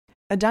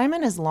A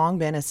diamond has long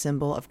been a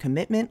symbol of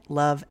commitment,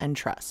 love, and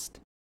trust.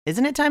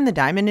 Isn't it time the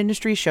diamond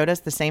industry showed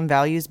us the same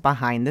values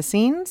behind the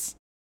scenes?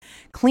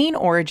 Clean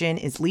Origin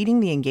is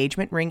leading the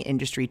engagement ring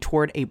industry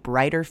toward a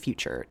brighter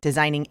future,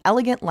 designing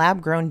elegant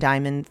lab-grown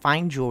diamond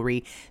fine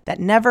jewelry that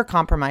never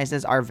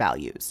compromises our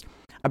values.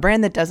 A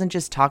brand that doesn't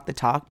just talk the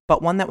talk,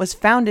 but one that was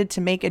founded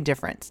to make a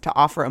difference, to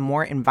offer a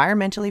more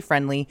environmentally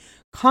friendly,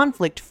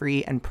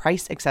 conflict-free, and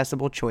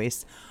price-accessible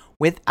choice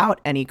without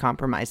any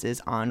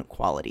compromises on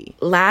quality.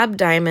 Lab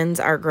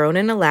diamonds are grown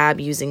in a lab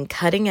using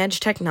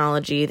cutting-edge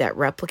technology that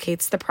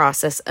replicates the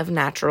process of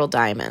natural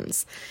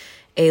diamonds.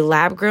 A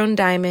lab-grown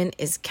diamond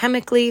is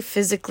chemically,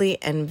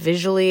 physically, and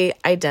visually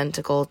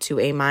identical to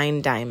a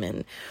mined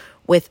diamond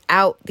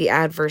without the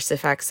adverse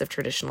effects of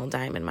traditional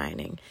diamond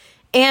mining.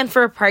 And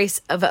for a price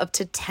of up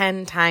to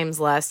 10 times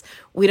less,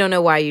 we don't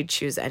know why you'd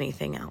choose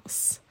anything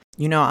else.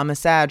 You know, I'm a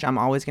Sag. I'm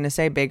always going to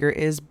say bigger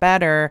is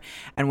better.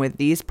 And with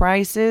these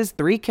prices,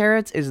 3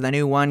 carats is the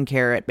new 1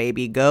 carat,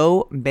 baby.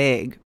 Go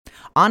big.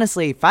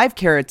 Honestly, 5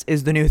 carats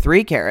is the new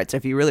 3 carats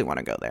if you really want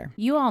to go there.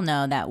 You all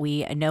know that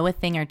we know a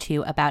thing or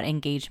two about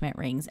engagement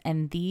rings,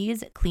 and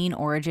these Clean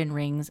Origin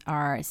rings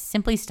are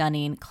simply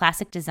stunning,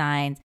 classic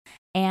designs,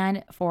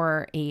 and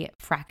for a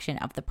fraction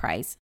of the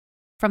price.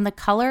 From the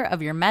color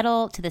of your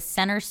metal to the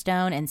center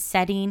stone and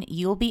setting,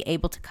 you'll be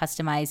able to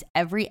customize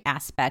every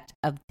aspect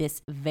of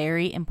this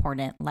very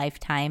important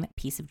lifetime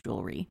piece of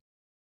jewelry.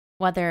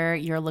 Whether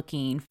you're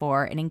looking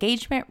for an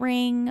engagement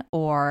ring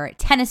or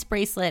tennis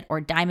bracelet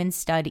or diamond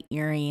stud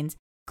earrings,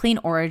 Clean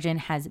Origin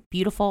has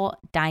beautiful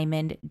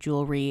diamond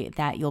jewelry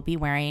that you'll be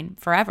wearing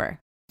forever.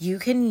 You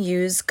can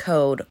use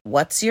code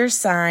What's Your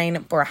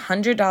Sign for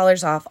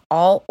 $100 off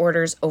all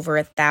orders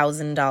over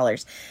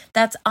 $1,000.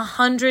 That's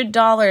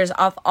 $100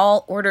 off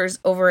all orders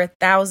over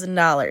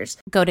 $1,000.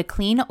 Go to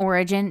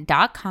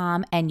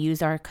cleanorigin.com and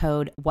use our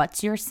code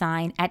What's Your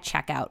Sign at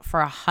checkout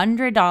for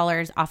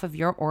 $100 off of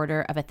your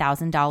order of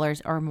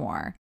 $1,000 or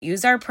more.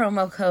 Use our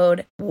promo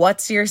code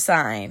What's Your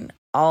Sign,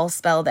 all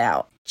spelled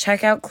out.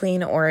 Check out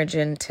Clean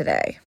Origin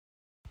today.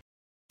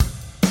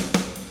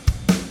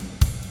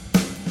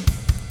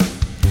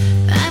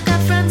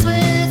 Friends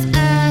with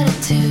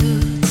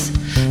attitudes,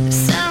 they're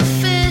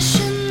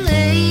selfish and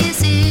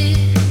lazy.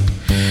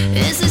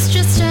 Is this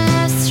just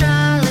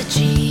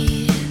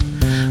astrology?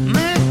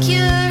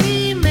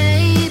 Mercury,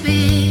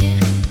 maybe.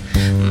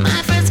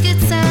 My friends get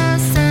so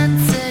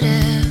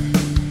sensitive,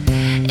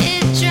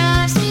 it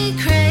drives me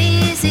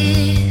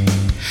crazy.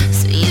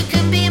 So you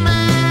can be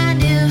my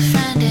new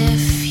friend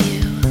if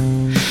you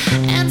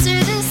answer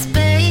this,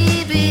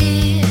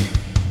 baby.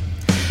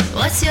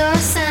 What's your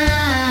sign?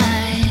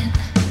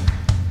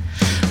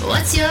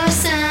 What's your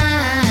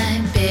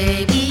sign,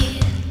 baby?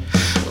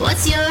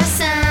 What's your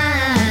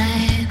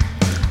sign?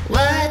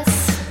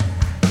 What's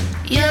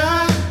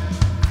your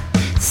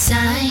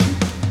sign?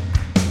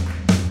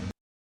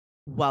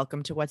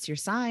 Welcome to What's Your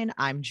Sign?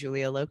 I'm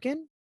Julia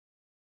Loken.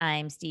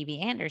 I'm Stevie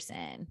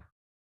Anderson.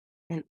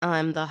 And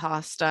I'm the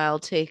hostile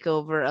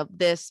takeover of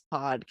this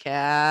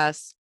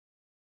podcast.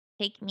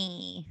 Take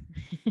me.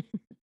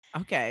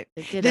 Okay.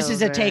 This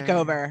is a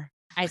takeover.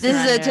 This is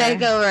a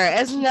takeover.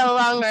 It's no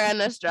longer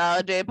an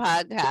astrology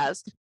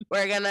podcast.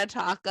 We're gonna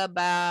talk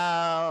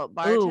about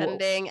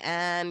bartending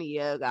and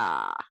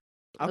yoga.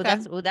 Okay.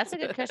 That's a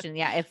good question.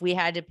 Yeah, if we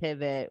had to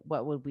pivot,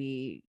 what would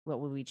we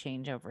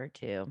change over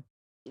to?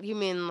 You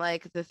mean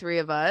like the three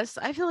of us?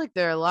 I feel like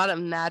there are a lot of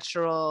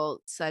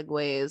natural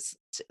segues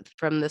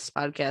from this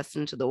podcast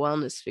into the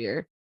wellness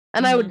sphere.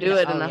 And I would do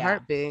it in a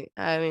heartbeat.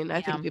 I mean,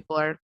 I think people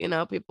are,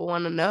 people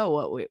want to know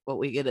what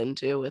we get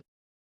into with.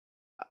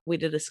 We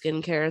did a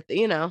skincare,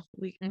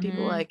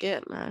 people like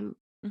it, man.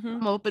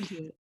 I'm open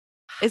to it.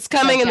 It's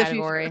coming in the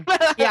future.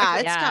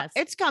 Yeah,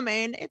 it's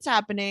coming. It's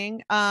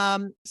happening.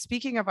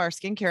 Speaking of our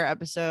skincare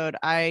episode,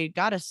 I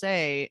gotta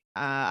say,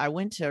 I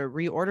went to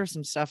reorder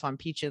some stuff on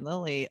Peach and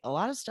Lily. A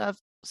lot of stuff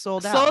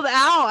sold out.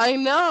 I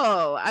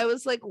know. I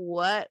was like,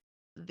 what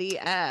the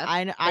F?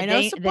 I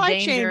know supply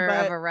chain,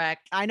 but of a wreck.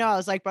 I know. I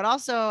was like, but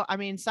also, I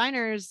mean,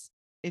 signers,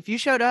 if you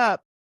showed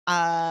up,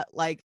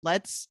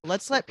 let's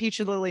let Peach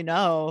and Lily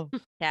know.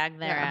 Tag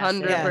their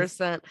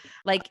 100%.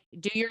 Like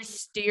do your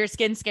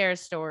skincare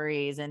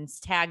stories and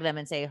tag them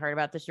and say, heard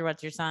about this,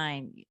 what's your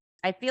sign?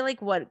 I feel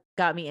like what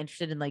got me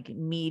interested in like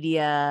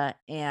media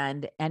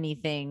and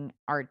anything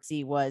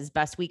artsy was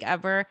Best Week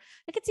Ever.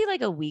 I could see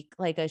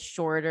like a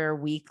shorter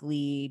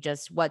weekly,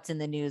 just what's in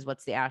the news,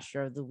 what's the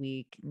Astro of the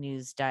week,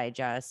 news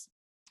digest.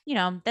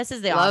 This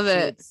is the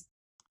offshoots.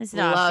 This is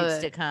the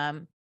offshoots to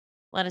come.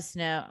 Let us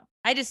know.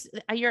 I say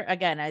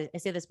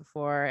this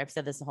before, I've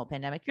said this the whole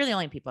pandemic. You're the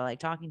only people I like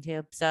talking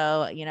to.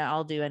 So,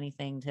 I'll do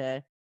anything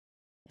if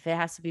it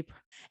has to be,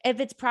 if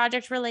it's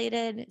project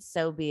related,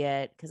 so be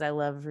it. Cause I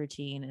love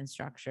routine and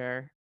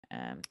structure,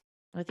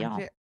 with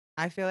y'all.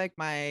 I feel like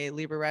my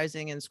Libra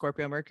rising and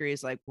Scorpio Mercury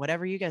is like,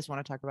 whatever you guys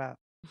want to talk about.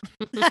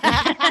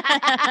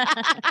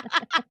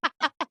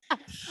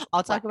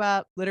 I'll talk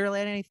about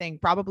literally anything,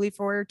 probably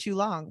for too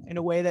long, in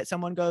a way that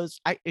someone goes,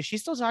 is she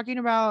still talking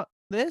about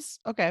this?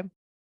 Okay.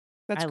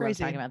 That's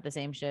crazy. Love talking about the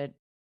same shit.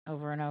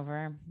 over and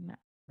over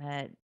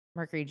that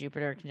Mercury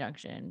Jupiter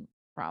conjunction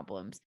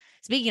problems.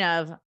 Speaking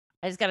of,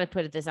 I just got to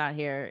put this out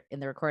here in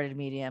the recorded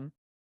medium.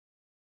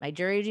 My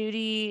jury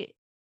duty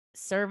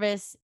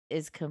service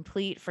is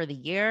complete for the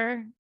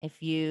year.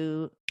 If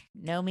you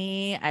know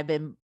me,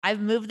 I've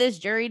moved this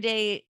jury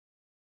date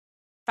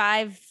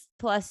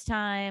 5+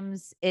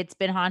 times. It's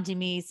been haunting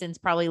me since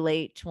probably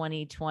late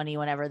 2020,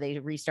 whenever they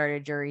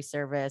restarted jury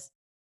service.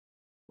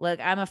 Look,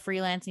 I'm a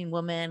freelancing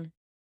woman.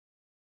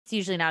 It's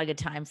usually not a good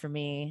time for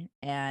me.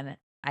 And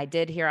I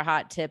did hear a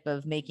hot tip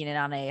of making it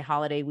on a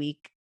holiday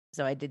week.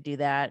 So I did do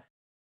that.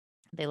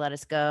 They let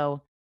us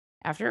go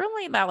after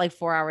only about like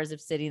 4 hours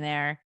of sitting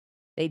there.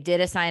 They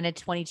did assign a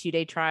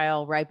 22-day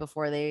trial right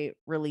before they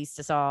released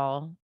us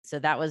all. So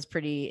that was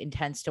pretty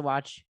intense to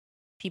watch.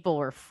 People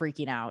were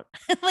freaking out.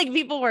 Like,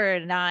 people were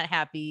not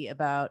happy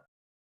about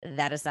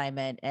that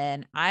assignment.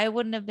 And I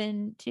wouldn't have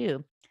been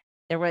too.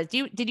 Did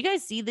you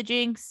guys see the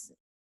Jinx?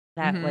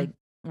 That Mhm. like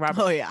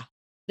Robert. Oh yeah.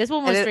 This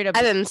one was straight up.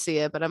 I didn't see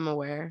it, but I'm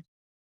aware.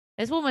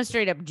 This one was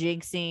straight up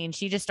jinxing.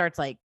 She just starts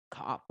like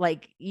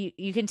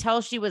you can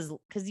tell she was,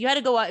 because you had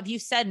to go out if you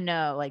said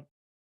no. Like,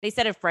 they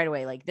said it right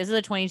away. Like, this is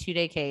a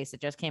 22-day case.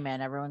 It just came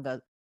in. Everyone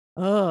goes,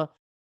 oh.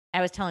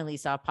 I was telling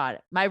Lisa off pod.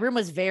 My room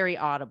was very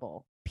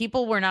audible.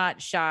 People were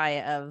not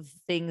shy of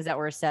things that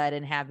were said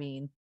and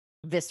having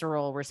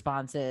visceral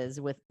responses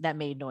that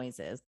made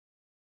noises.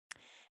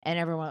 And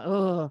everyone,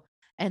 oh.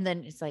 And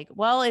then it's like,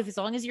 well, as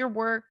long as your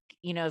work,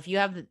 if you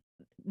have the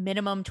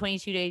minimum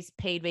 22 days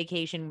paid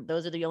vacation,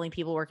 those are the only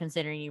people we're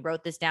considering. You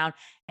wrote this down.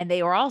 And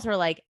they were also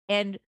like,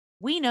 and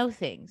we know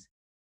things.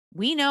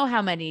 We know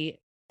how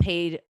many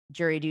paid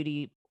jury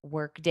duty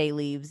work day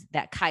leaves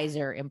that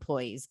Kaiser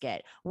employees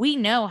get. We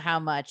know how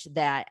much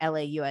that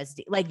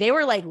LAUSD, like, they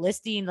were like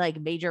listing like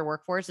major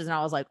workforces. And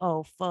I was like,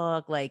 oh,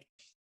 fuck. Like,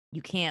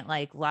 you can't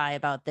like lie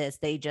about this.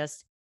 They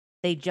just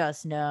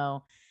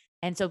know.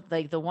 And so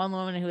like the one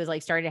woman who was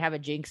like starting to have a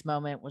jinx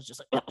moment was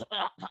just like,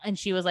 and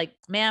she was like,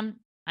 ma'am,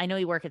 I know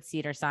you work at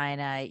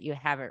Cedars-Sinai. You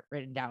have it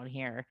written down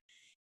here.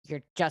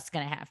 You're just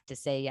going to have to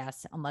say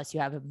yes, unless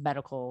you have a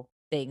medical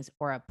things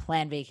or a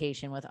planned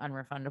vacation with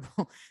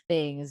unrefundable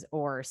things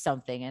or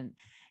something. And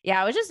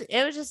yeah, it was just,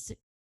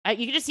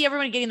 you could just see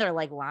everyone getting their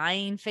like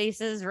lying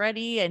faces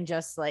ready and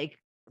just like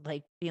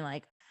being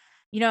like,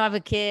 I have a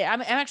kid.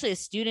 I'm actually a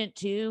student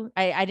too.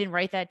 I didn't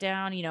write that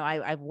down.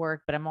 I've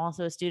worked, but I'm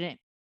also a student.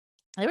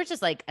 There was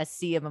just like a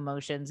sea of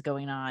emotions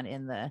going on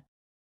in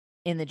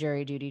the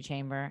jury duty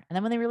chamber. And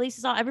then when they released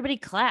us all, everybody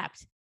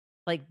clapped.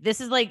 Like, this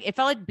is like, it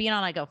felt like being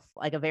on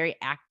like a very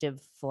active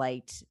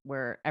flight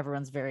where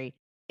everyone's very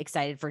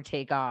excited for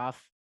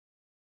takeoff.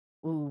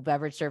 Ooh,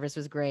 beverage service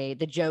was great.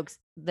 The jokes,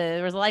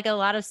 there was like a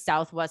lot of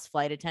Southwest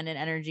flight attendant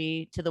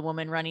energy to the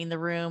woman running the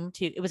room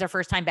too. It was her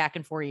first time back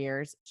in 4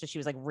 years. So she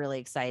was like really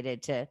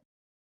excited to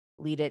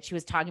lead it. She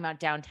was talking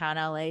about downtown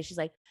LA. She's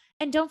like,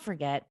 and don't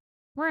forget,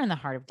 we're in the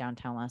heart of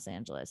downtown Los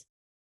Angeles.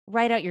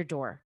 Right out your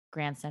door,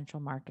 Grand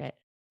Central Market.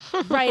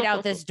 Right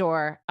out this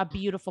door, a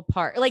beautiful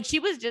park. Like, she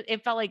was just,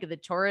 it felt like the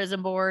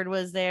tourism board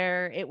was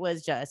there. It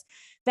was just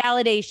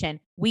validation.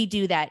 We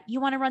do that. You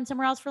want to run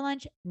somewhere else for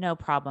lunch? No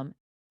problem.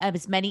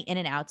 As many in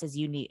and outs as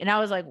you need. And I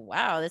was like,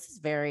 wow, this is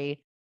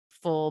very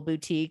full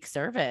boutique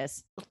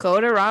service. Go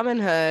to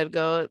Ramen Hood.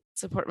 Go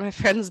support my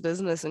friend's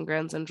business in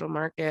Grand Central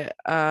Market.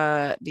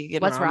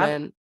 Vegan What's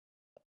ramen.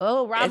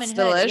 Oh, Ramen It's Hood.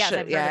 delicious. Yes, I've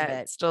heard yeah, of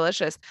it. It's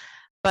delicious.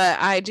 But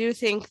I do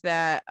think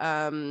that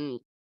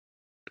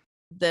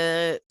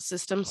the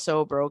system's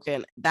so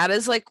broken. That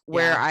is like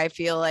where I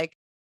feel like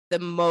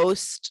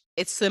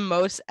it's the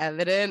most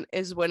evident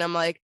is when I'm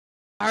like,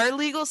 our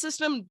legal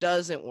system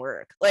doesn't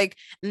work. Like,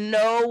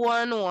 no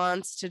one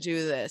wants to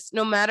do this.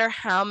 No matter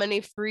how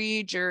many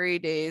free jury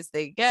days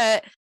they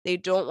get, they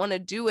don't want to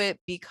do it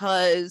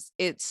because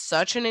it's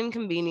such an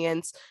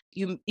inconvenience.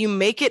 You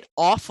make it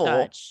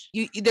awful.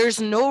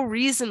 There's no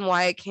reason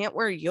why I can't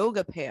wear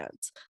yoga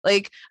pants.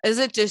 Like, is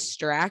it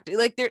distracting?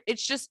 Like,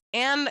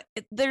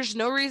 there's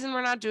no reason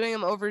we're not doing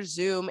them over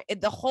Zoom.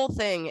 The whole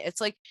thing,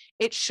 it's like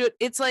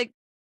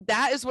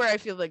that is where I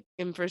feel like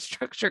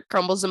infrastructure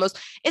crumbles the most.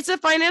 It's a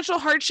financial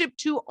hardship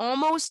to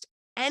almost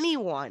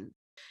anyone.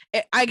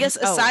 I guess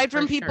aside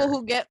from people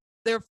who get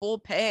their full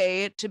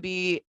pay to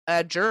be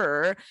a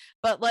juror,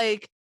 but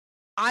like,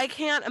 I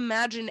can't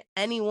imagine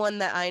anyone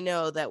that I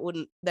know that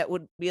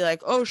would be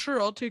like, oh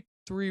sure, I'll take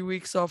 3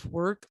 weeks off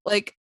work.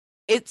 Like,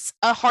 it's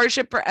a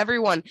hardship for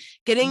everyone.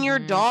 Getting your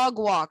dog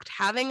walked,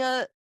 having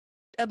a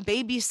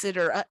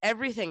babysitter,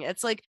 everything.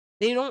 It's like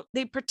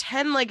they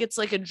pretend like it's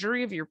like a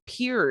jury of your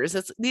peers.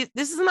 This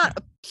is not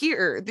a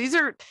peer.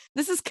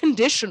 This is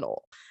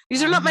conditional.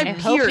 These are not my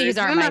peers. These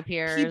aren't my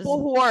peers. People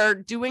who are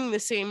doing the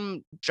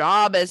same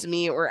job as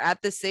me or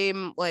at the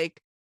same, like,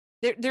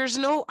 there's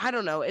no, I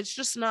don't know. It's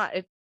just not,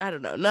 I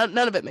don't know. None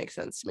of it makes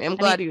sense to me. I'm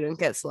glad you didn't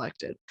get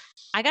selected.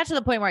 I got to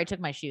the point where I took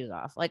my shoes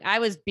off. Like, I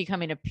was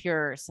becoming a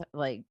pure,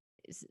 like,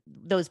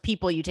 those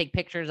people you take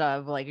pictures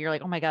of, like, you're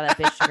like, oh my God, that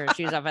bitch took her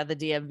shoes off at the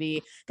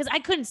DMV.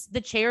 Because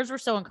the chairs were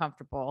so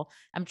uncomfortable.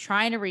 I'm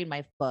trying to read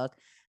my book.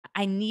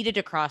 I needed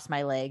to cross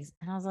my legs.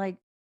 And I was like,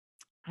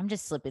 I'm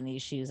just slipping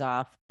these shoes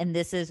off. And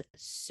this is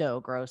so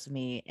gross of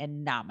me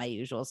and not my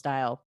usual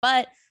style.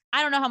 But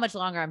I don't know how much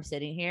longer I'm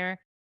sitting here,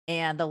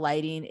 and the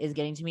lighting is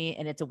getting to me,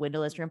 and it's a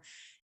windowless room.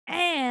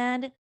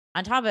 And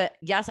on top of it,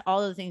 yes,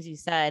 all of the things you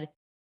said,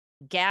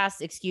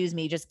 gas, excuse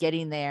me, just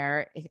getting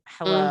there.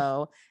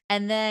 Hello.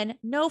 And then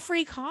no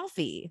free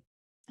coffee.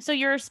 So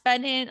you're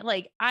spending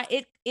like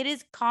it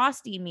is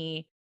costing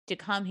me to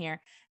come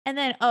here. And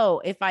then,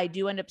 if I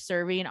do end up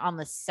serving on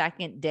the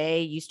second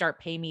day, you start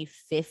paying me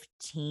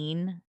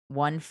 15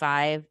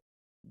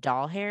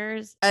 doll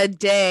hairs a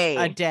day.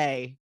 A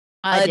day.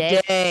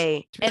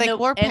 And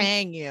we're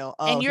paying you.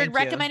 Oh, and you're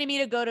recommending me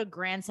to go to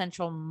Grand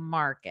Central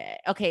Market.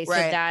 Okay, so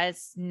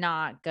that's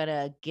not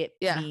gonna get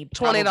me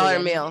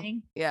 $20 meal.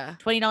 Yeah,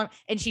 $20.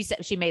 And she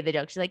said, she made the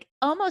joke. She's like,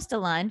 almost a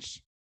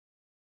lunch,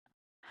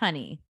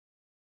 honey.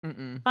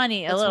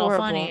 Funny, a little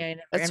horrible. funny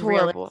It's and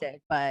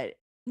realistic, but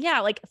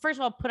yeah, like first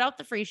of all, put out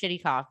the free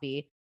shitty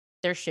coffee.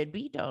 There should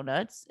be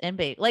donuts and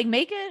bake. Like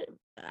make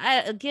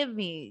it. Give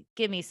me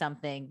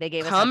something. They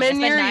gave us come in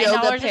your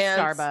yoga pants.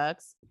 At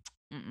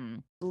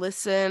Starbucks.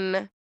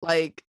 Listen,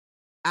 like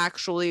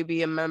actually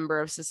be a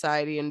member of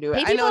society and do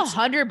it. Pay people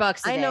 $100 a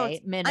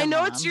day. I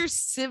know it's your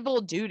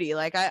civil duty.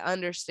 Like I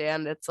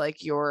understand it's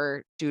like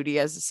your duty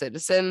as a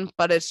citizen,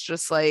 but it's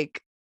just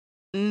like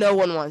no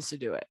one wants to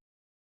do it.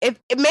 If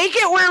make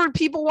it where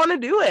people want to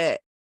do it,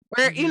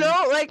 where you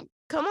know, like.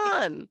 Come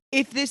on.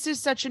 If this is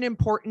such an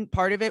important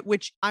part of it,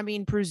 which I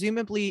mean,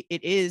 presumably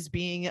it is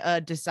being a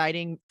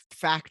deciding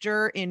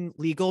factor in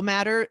legal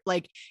matter.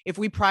 Like if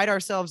we pride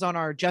ourselves on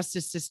our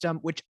justice system,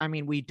 which I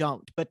mean, we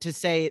don't, but to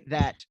say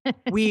that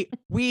we,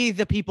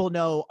 the people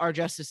know our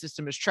justice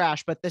system is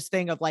trash, but this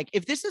thing of like,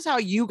 if this is how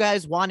you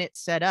guys want it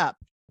set up,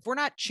 if we're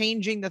not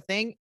changing the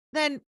thing,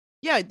 then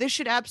yeah, this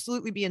should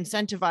absolutely be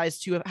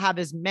incentivized to have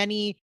as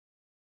many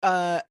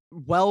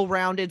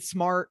well-rounded,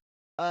 smart,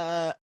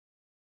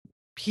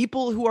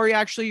 people who are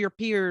actually your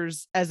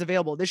peers as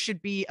available. This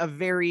should be a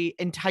very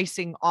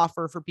enticing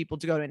offer for people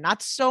to go to.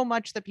 Not so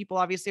much that people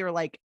obviously are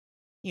like,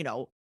 you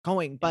know,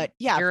 going, but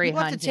yeah,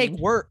 people have to take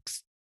work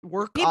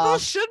people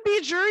off. Should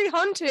be jury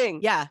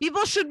hunting. Yeah.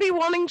 People should be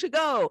wanting to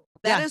go.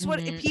 That is what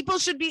people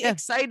should be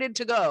excited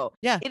to go.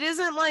 Yeah. It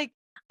isn't like,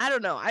 I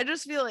don't know. I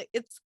just feel like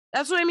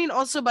that's what I mean.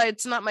 Also by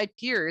it's not my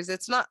peers.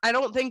 It's not, I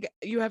don't think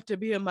you have to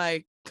be in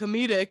my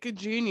comedic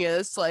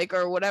genius, like,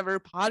 or whatever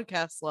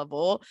podcast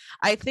level.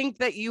 I think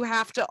that you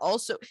have to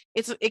also,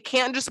 it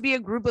can't just be a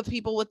group of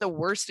people with the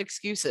worst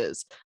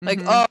excuses. Like,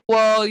 oh,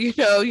 well, you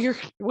know, you're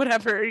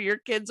whatever, your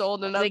kid's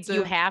old enough like to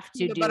you have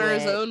to do butter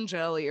his own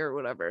jelly or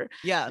whatever.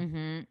 Yeah.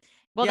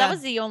 Well, that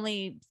was the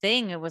only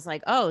thing. It was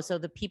like, so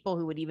the people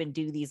who would even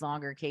do these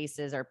longer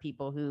cases are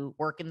people who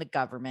work in the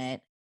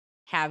government,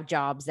 have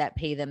jobs that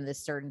pay them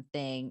this certain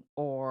thing,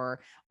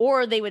 or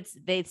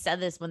they'd said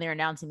this when they were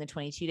announcing the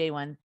 22-day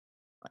one.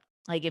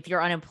 Like if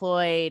you're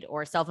unemployed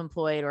or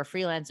self-employed or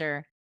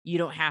freelancer, you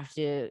don't have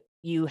to,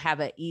 you have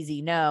an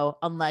easy no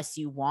unless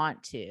you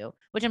want to,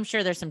 which I'm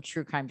sure there's some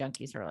true crime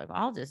junkies who are like,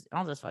 I'll just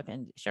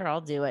fucking, sure,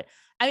 I'll do it.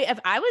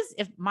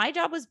 If my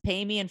job was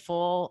paying me in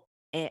full,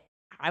 I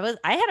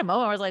had a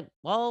moment where I was like,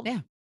 well,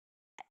 yeah,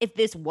 if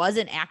this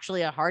wasn't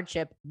actually a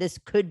hardship, this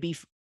could be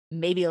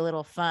maybe a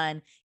little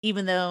fun,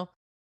 even though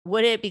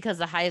would it, because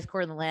the highest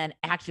court in the land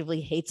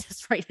actively hates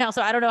us right now.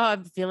 So I don't know how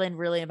I'm feeling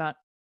really about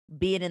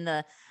being in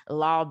the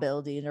law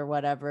building or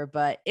whatever,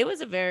 but it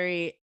was a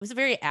very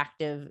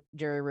active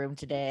jury room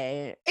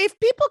today. If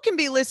people can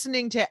be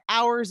listening to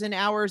hours and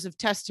hours of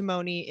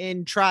testimony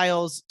in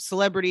trials,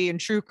 celebrity and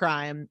true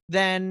crime,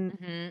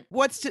 then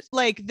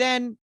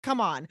then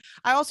come on.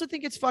 I also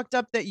think it's fucked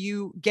up that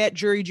you get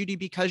jury duty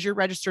because you're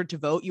registered to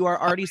vote. You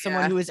are already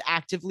someone who is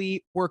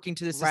actively working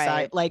to the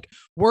society, like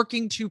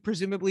working to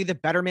presumably the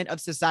betterment of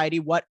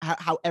society,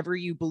 however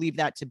you believe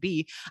that to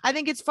be. I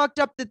think it's fucked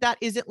up that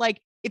isn't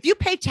like, if you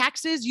pay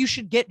taxes, you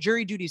should get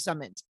jury duty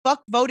summons.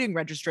 Fuck voting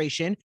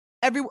registration.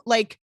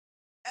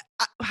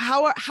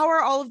 How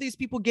are all of these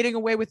people getting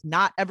away with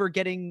not ever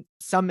getting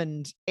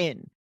summoned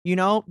in? You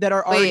know, that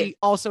are already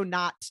also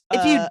not.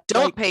 If you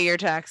don't pay your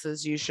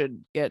taxes, you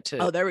should get to.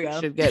 Oh, there we go.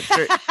 Should get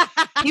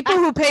people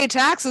who pay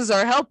taxes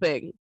are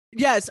helping.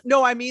 Yes.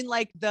 No, I mean,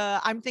 like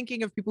I'm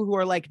thinking of people who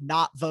are like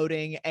not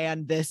voting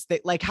and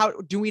like, how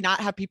do we not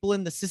have people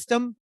in the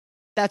system?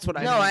 That's what I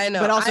mean. I know.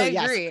 But also, I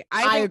agree.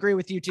 I agree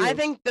with you too. I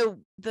think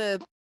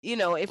the you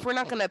know, if we're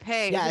not going to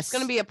pay, if it's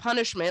going to be a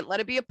punishment, let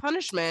it be a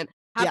punishment.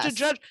 Have to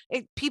judge.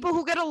 People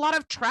who get a lot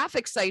of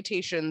traffic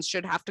citations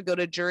should have to go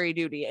to jury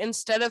duty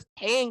instead of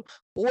paying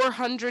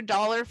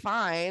 $400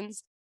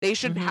 fines. They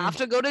should have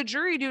to go to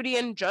jury duty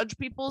and judge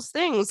people's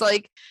things.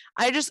 Like,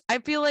 I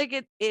feel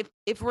like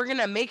if we're going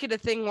to make it a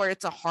thing where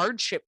it's a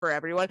hardship for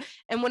everyone.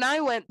 And when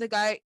I went,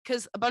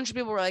 because a bunch of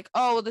people were like,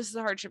 oh, well, this is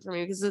a hardship for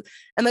me.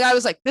 And the guy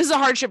was like, this is a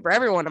hardship for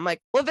everyone. I'm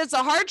like, well, if it's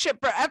a hardship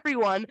for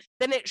everyone,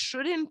 then it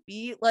shouldn't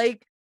be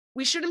like,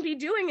 we shouldn't be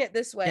doing it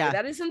this way. Yeah.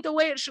 That isn't the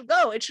way it should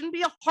go. It shouldn't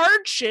be a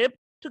hardship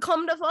to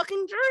come to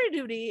fucking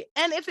jury duty.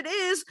 And if it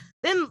is,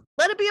 then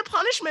let it be a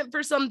punishment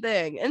for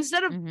something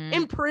instead of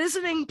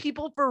imprisoning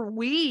people for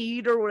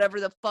weed or whatever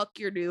the fuck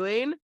you're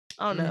doing.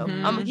 Oh no,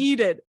 Mhm. I'm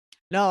heated.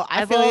 No,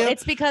 I feel you.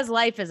 It's because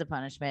life is a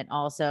punishment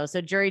also. So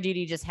jury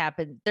duty just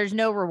happened. There's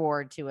no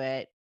reward to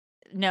it.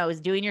 No, it's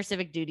doing your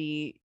civic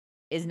duty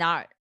is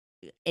not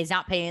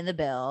paying the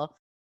bill.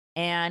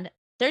 And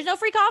there's no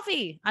free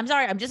coffee. I'm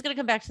sorry. I'm just gonna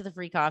come back to the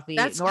free coffee.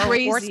 That's Or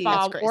crazy.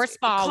 spa That's or crazy.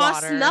 spa It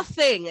costs water.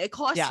 nothing. It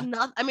costs Yeah.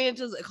 nothing. I mean,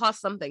 it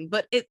costs something,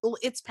 but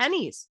it's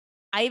pennies.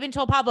 I even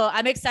told Pablo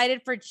I'm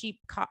excited for cheap.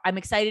 I'm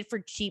excited for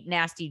cheap,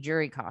 nasty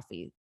jury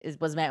coffee.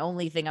 Was my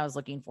only thing I was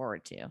looking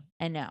forward to.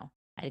 And no,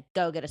 I had to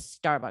go get a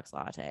Starbucks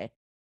latte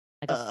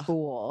like a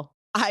fool.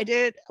 I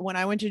did when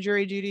I went to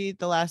jury duty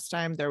the last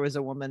time. There was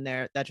a woman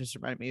there that just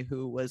reminded me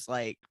who was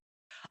like,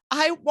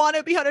 I want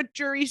to be on a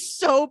jury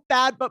so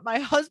bad, but my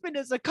husband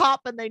is a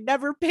cop and they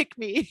never pick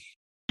me.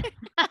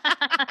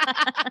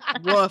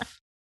 Woof.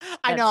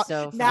 I know.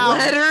 So now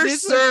Let her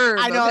this was- serve.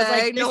 I know. I was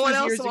okay? like, this no one was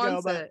else years ago,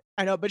 wants but it.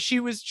 I know. But she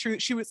was true.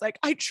 She was like,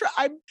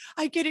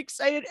 I get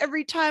excited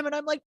every time, and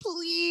I'm like,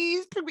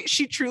 please.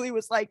 She truly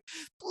was like,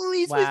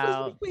 please,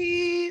 Wow.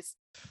 please.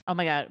 Oh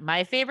my God.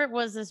 My favorite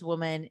was this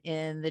woman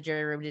in the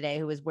jury room today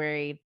who was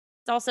wearing,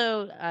 it's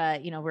also,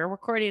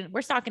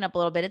 we're stocking up a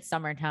little bit. It's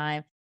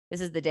summertime.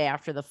 This is the day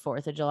after the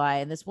 4th of July.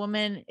 And this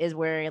woman is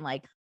wearing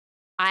like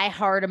I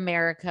Heart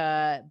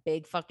America,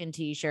 big fucking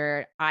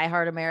t-shirt, I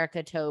Heart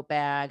America tote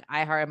bag,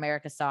 I Heart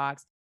America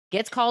socks,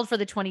 gets called for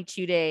the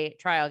 22-day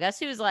trial. Guess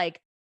who's like,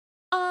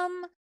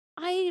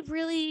 I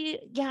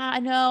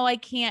know I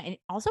can't. And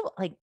also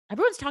like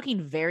everyone's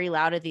talking very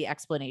loud at the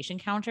explanation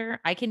counter.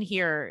 I can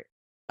hear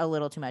a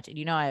little too much.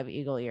 And I have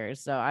eagle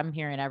ears, so I'm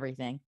hearing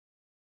everything.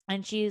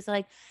 And she's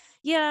like,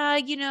 yeah,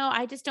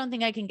 I just don't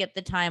think I can get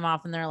the time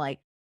off. And they're like,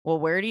 well,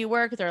 where do you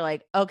work? They're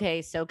like,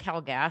 okay, so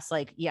Cal Gas,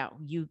 like, yeah,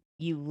 you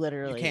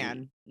literally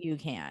you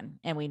can.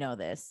 And we know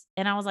this.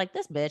 And I was like,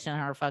 this bitch and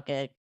her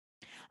fucking,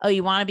 oh,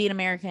 you want to be an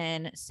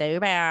American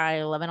so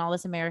bad, loving all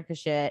this America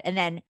shit. And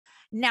then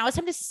now it's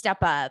time to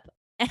step up.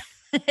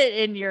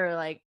 And you're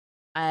like,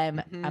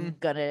 I'm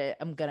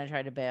gonna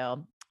try to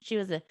bail. She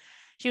was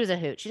a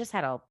hoot. She just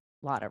had a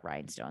lot of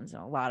rhinestones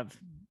and a lot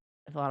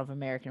of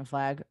American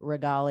flag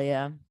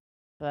regalia.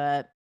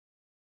 But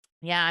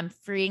yeah, I'm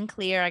free and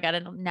clear.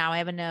 Now I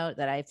have a note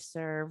that I've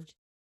served,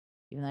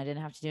 even though I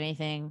didn't have to do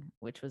anything,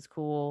 which was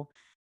cool.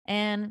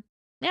 And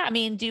yeah, I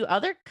mean, do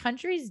other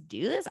countries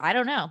do this? I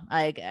don't know.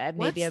 Like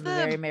maybe I have a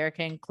very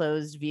American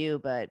closed view,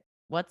 but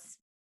what's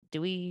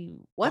the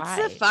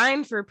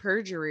fine for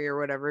perjury or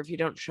whatever if you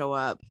don't show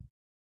up?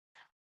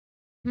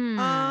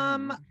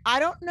 I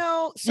don't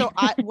know. So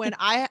when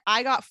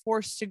I got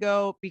forced to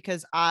go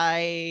because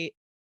I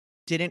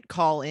didn't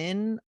call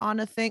in on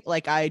a thing,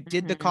 like I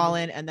did the call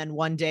in and then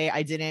one day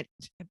I didn't.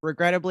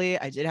 Regrettably,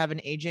 I did have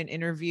an agent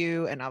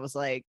interview and I was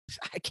like,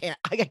 I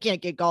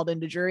can't get called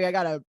into jury. I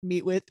gotta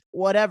meet with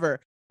whatever.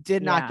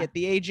 Did not get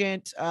the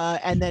agent,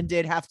 and then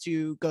did have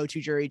to go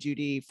to jury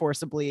duty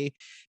forcibly.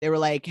 They were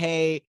like,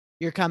 hey,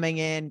 you're coming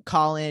in,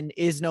 call in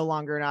is no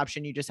longer an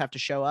option. You just have to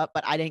show up.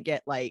 But I didn't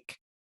get like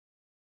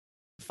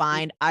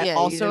fined. I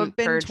also have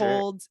been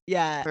told,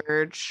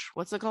 purge.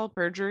 What's it called?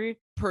 Perjury,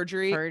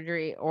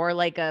 or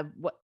like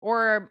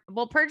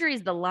perjury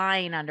is the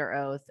lying under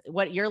oath.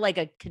 What you're like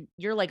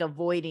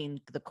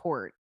avoiding the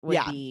court would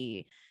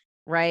be,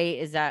 right?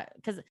 Is that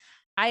because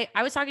I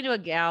was talking to a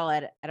gal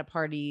at a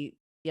party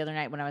the other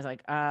night when I was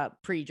like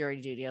pre-jury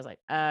duty. I was like,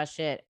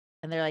 shit.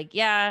 And they're like,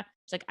 yeah.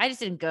 It's like I just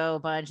didn't go a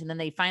bunch. And then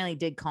they finally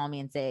did call me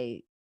and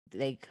say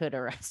they could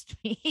arrest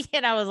me.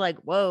 And I was like,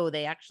 whoa,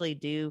 they actually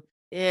do.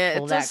 Yeah,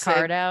 pull that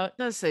card out. It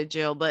does say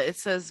jail, but it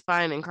says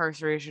fine,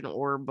 incarceration,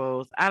 or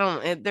both.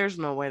 There's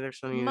no way they're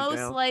sending you to jail.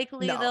 Most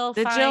likely they'll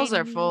the find... jails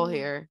are full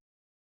here.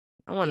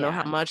 I want to know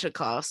how much it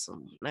costs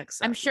next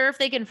time. I'm sure if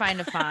they can find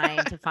a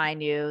fine to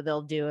fine you,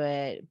 they'll do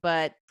it.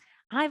 But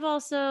I've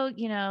also,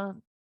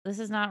 this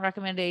is not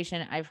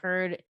recommendation. I've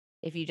heard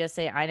if you just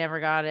say I never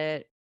got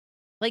it,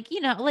 like,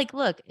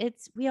 look,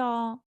 we're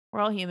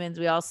all humans.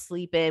 We all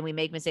sleep in, we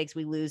make mistakes,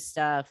 we lose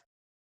stuff.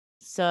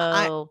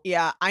 So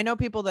I know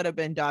people that have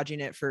been dodging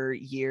it for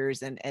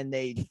years and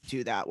they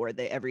do that where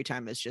they every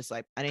time it's just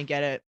like, I didn't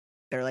get it.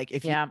 They're like,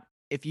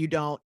 if you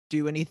don't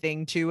do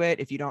anything to it,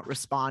 if you don't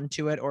respond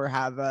to it or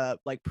have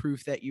like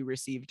proof that you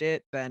received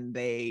it, then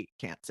they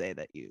can't say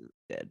that you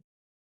did.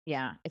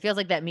 Yeah. It feels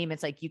like that meme.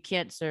 It's like, you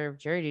can't serve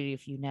jury duty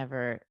if you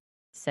never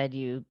said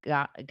you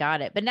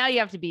got it. But now you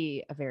have to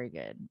be a very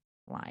good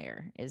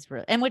liar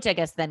and which I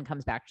guess then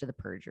comes back to the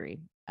perjury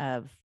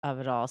of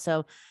it all.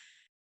 So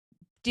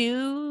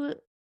do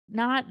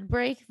not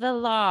break the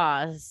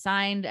law.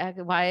 Signed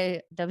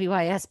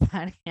WYS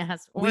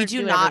podcast. We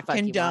do not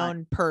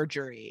condone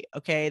perjury.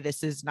 Okay.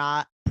 This is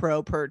not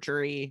pro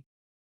perjury.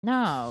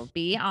 No,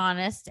 be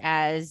honest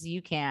as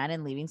you can,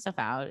 and leaving stuff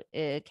out,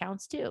 it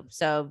counts too.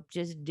 So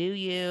just do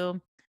you,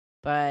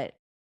 but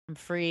I'm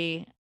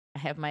free. I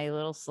have my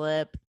little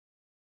slip.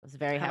 I was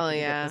very happy to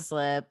get the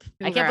slip.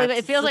 Congrats. I can't believe it.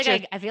 It feels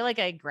like I feel like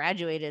I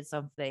graduated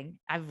something.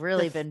 I've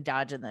really been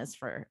dodging this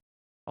for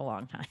a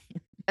long time.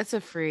 That's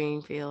a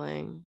freeing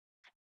feeling.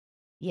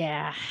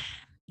 Yeah.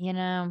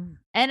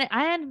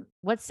 And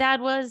what's sad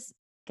was,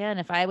 again,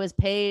 if I was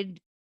paid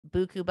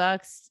buku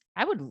bucks,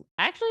 I wouldn't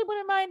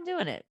mind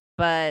doing it.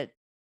 But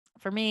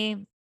for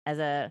me, as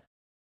a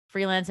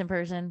freelancing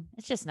person,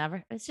 it's just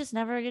never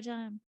a good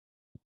time.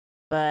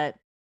 But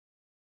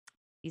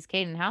these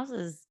Caden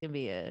houses can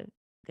be a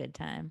good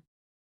time.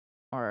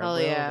 Or Hell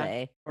will yeah.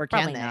 they? Or can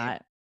Probably they?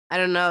 not. I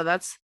don't know.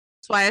 That's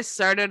why I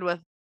started with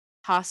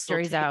Hostile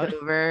Jury's out.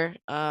 Takeover.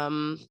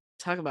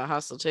 Talk about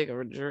Hostile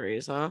Takeover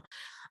juries, huh?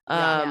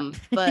 Yeah.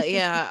 But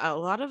yeah, a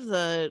lot of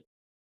the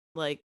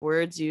like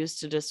words used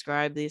to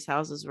describe these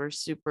houses were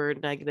super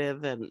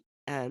negative, and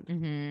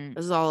Mhm. it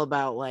was all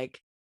about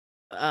like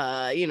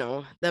you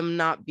know, them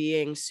not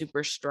being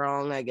super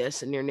strong, I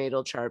guess, in your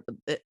natal chart,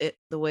 but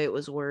the way it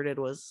was worded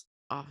was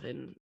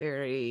often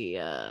very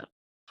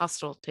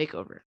hostile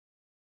takeover.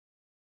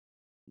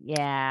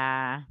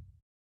 Yeah.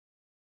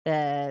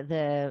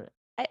 The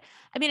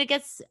I mean, I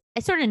guess I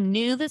sort of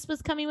knew this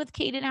was coming with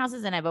Caden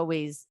houses, and I've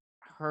always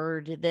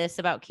heard this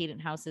about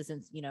Caden houses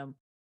since,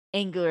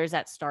 Angular's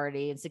at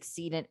starting and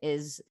Succeedent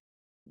is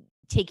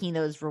taking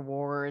those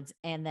rewards,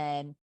 and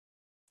then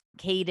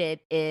Caden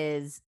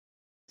is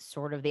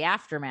sort of the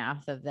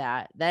aftermath of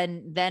that.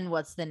 Then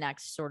what's the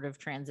next sort of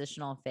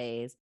transitional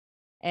phase?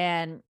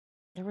 And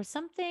there was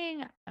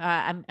something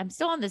I'm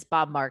still on this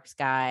Bob Marks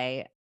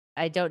guy.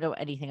 I don't know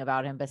anything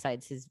about him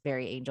besides his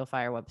very Angel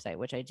Fire website,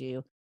 which I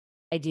do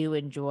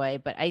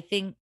enjoy, but I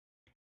think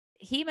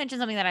he mentioned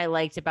something that I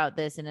liked about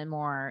this in a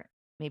more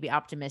maybe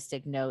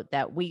optimistic note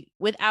that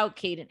without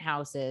cadent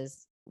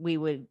houses, we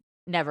would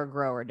never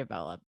grow or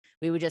develop.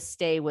 We would just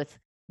stay with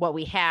what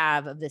we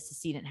have of the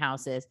succeedent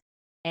houses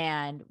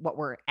and what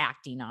we're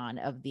acting on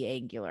of the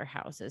angular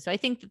houses. So I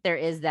think that there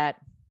is that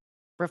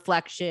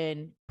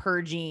reflection,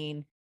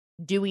 purging,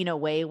 doing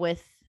away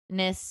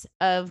withness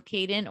of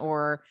cadent,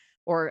 or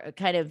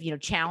kind of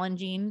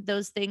challenging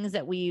those things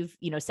that we've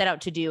set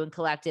out to do and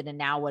collected, and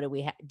now what do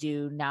we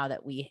do now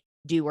that we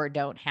do or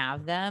don't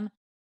have them.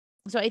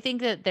 So I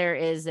think that there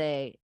is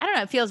I don't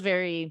know, it feels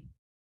very,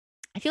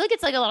 I feel like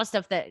it's like a lot of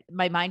stuff that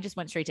my mind just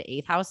went straight to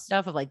eighth house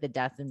stuff of like the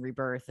death and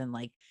rebirth and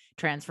like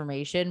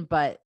transformation,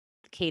 but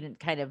cadent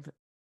kind of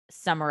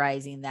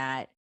summarizing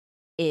that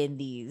in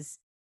these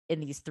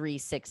 3,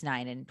 6,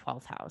 9, and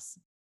 12th house.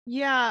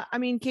 Yeah, I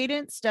mean,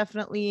 cadence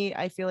definitely,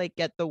 I feel like,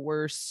 get the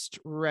worst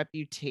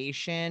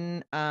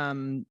reputation,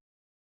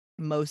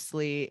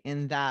 mostly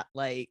in that,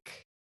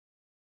 like,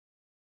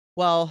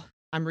 well,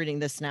 I'm reading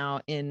this now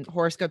in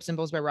Horoscope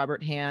Symbols by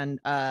Robert Hand.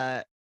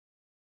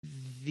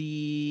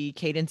 The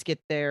cadence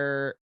get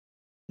their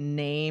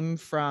name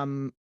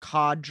from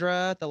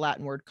cadra, the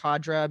Latin word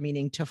cadra,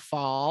 meaning to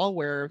fall,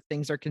 where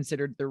things are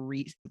considered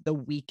the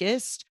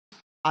weakest.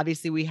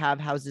 Obviously, we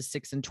have houses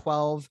 6 and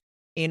 12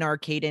 in our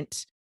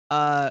cadent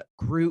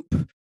group,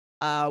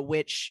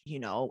 which,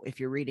 if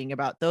you're reading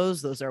about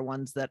those are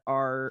ones that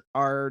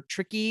are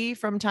tricky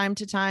from time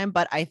to time.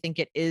 But I think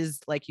it is,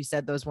 like you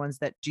said, those ones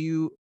that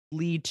do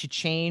lead to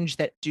change,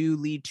 that do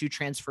lead to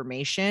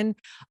transformation.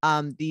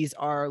 These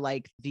are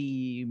like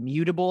the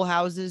mutable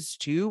houses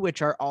too,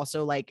 which are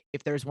also like,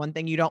 if there's one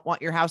thing you don't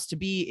want your house to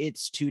be,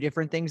 it's two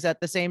different things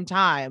at the same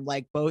time,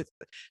 like both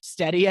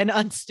steady and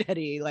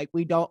unsteady. Like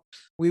we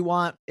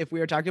want, if we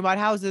were talking about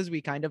houses,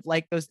 we kind of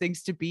like those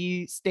things to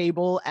be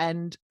stable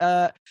and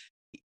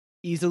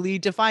easily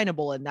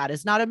definable, and that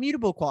is not a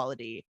mutable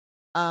quality.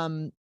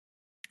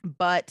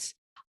 But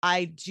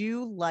I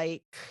do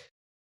like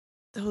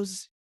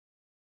those,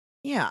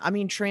 yeah, I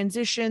mean,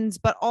 transitions,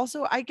 but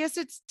also I guess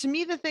it's, to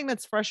me, the thing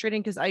that's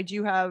frustrating, because I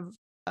do have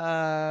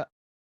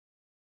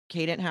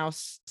cadent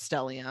house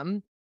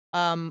stellium,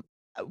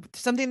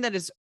 something that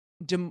is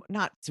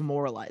not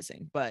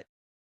demoralizing, but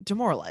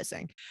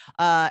demoralizing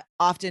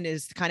often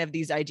is kind of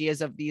these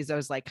ideas of these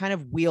as like kind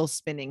of wheel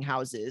spinning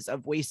houses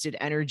of wasted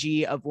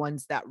energy, of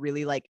ones that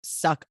really like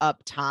suck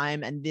up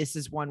time. And this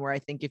is one where I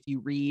think if you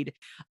read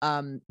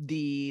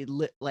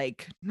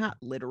like not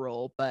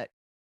literal, but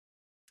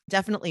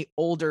definitely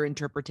older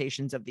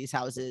interpretations of these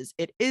houses,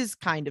 it is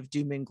kind of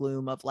doom and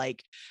gloom of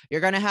like,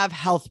 you're going to have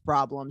health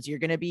problems, you're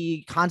going to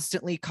be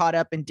constantly caught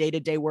up in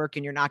day-to-day work,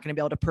 and you're not going to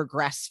be able to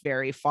progress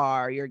very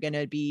far, you're going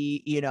to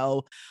be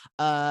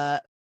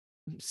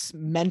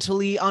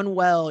mentally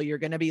unwell, you're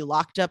going to be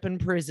locked up in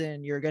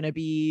prison, you're going to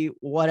be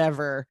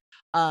whatever.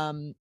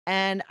 And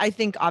I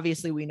think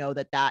obviously we know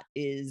that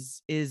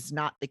is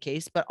not the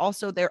case, but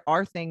also there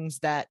are things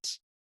that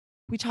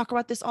we talk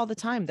about this all the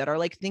time that are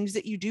like things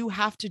that you do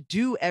have to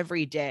do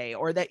every day,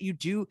 or that you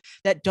do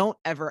that don't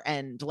ever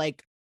end,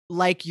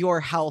 like your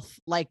health,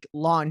 like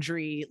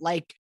laundry,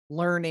 like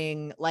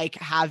learning, like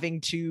having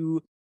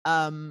to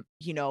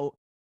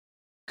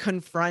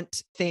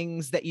confront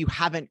things that you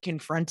haven't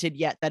confronted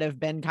yet, that have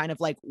been kind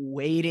of like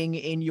waiting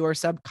in your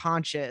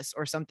subconscious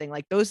or something.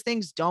 Like those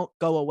things don't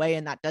go away,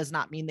 and that does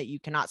not mean that you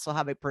cannot still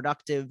have a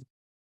productive,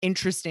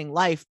 interesting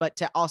life. But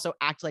to also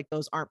act like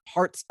those aren't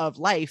parts of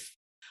life,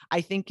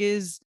 I think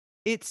it's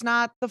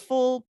not the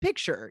full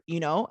picture,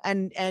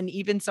 and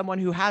even someone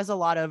who has a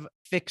lot of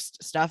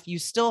fixed stuff, you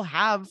still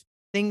have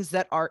things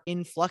that are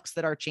in flux,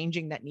 that are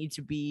changing, that need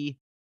to be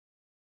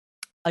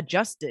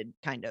adjusted,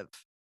 kind of.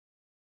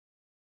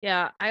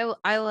 Yeah, I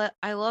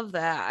love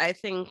that. I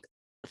think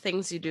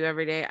things you do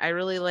every day. I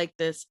really like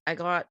this. I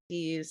got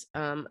these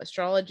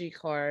astrology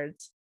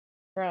cards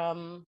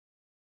from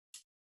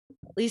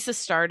Lisa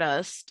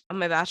Stardust on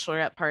my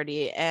bachelorette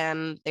party,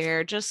 and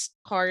they're just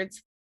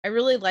cards. I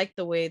really like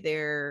the way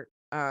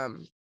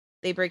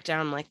they break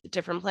down like the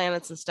different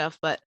planets and stuff,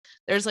 but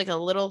there's like a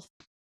little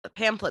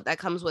pamphlet that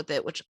comes with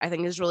it, which I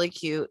think is really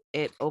cute.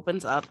 It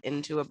opens up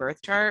into a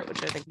birth chart,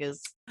 which I think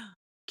is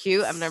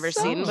cute. I've never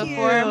So seen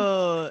before.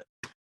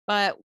 cute.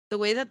 But the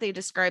way that they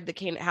describe the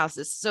Canaan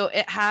houses, so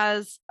it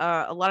has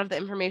a lot of the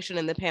information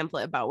in the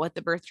pamphlet about what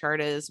the birth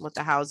chart is, what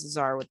the houses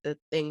are, what the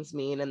things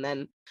mean, and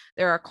then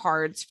there are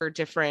cards for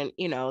different,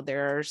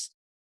 there's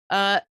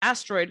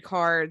asteroid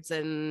cards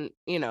and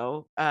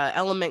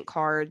element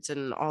cards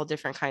and all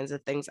different kinds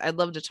of things. I'd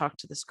love to talk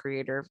to this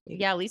creator.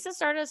 Yeah, Lisa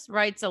Stardust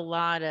writes a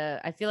lot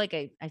of. I feel like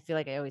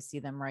I always see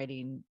them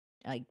writing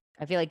like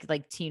I feel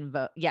like Teen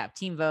Vogue,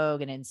 Teen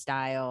Vogue and In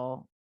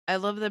Style. I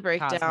love the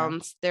Cosmo.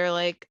 breakdowns. They're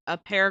like a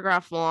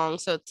paragraph long,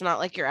 so it's not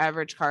like your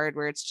average card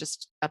where it's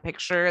just a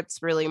picture.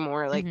 It's really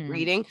more like Mhm.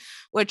 reading,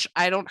 which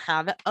I don't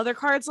have other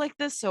cards like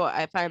this, so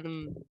I find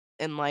them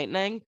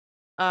enlightening.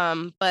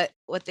 But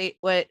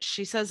what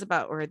she says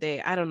about,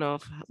 I don't know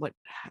what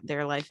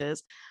their life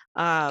is,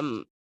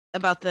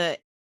 about the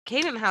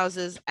Canaan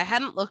houses. I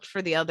hadn't looked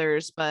for the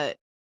others, but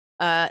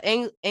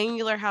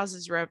angular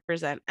houses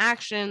represent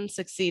action,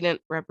 succeedant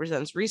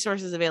represents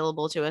resources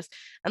available to us.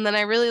 And then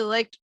I really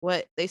liked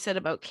what they said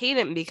about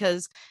cadent,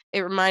 because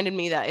it reminded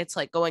me that it's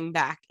like going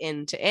back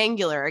into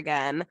angular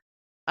again.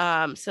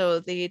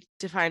 So they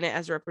define it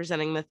as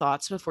representing the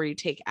thoughts before you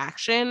take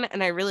action.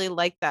 And I really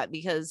like that,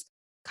 because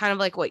kind of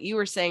like what you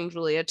were saying,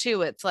 Julia,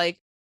 too, it's like,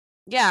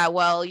 yeah,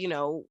 well,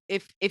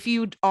 if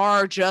you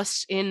are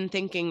just in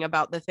thinking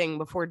about the thing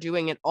before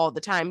doing it all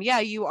the time, yeah,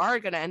 you are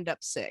going to end up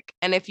sick.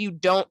 And if you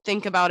don't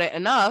think about it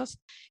enough,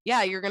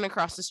 yeah, you're going to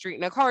cross the street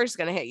and a car is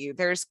going to hit you.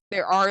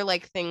 There are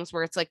like things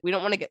where it's like we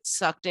don't want to get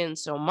sucked in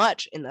so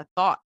much in the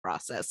thought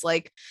process.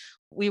 Like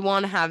we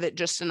want to have it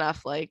just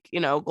enough, like,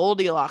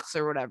 Goldilocks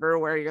or whatever,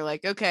 where you're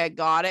like, okay, I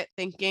got it,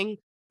 thinking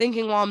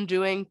while I'm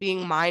doing,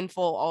 being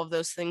mindful, all of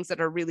those things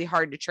that are really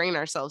hard to train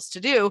ourselves to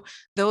do,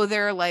 though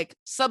they're like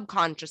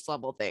subconscious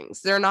level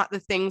things. They're not the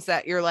things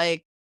that you're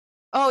like,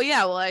 oh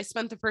yeah, well, I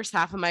spent the first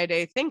half of my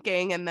day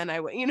thinking and then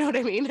you know what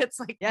I mean? It's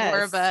like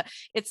more of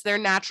it's their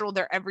natural,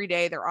 they're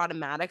everyday, they're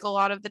automatic a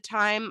lot of the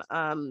time.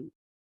 And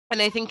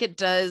I think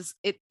it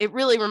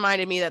really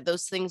reminded me that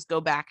those things go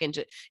back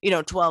into,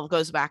 12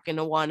 goes back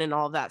into 1 and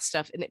all that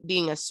stuff, and it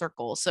being a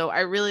circle. So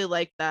I really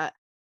like that.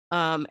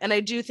 And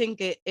I do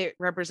think it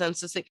represents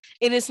this. Like,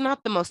 it is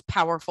not the most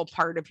powerful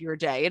part of your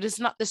day. It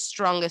is not the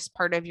strongest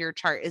part of your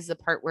chart, is the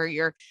part where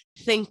you're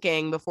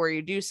thinking before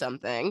you do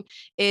something.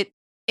 It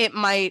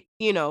might,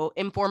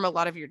 inform a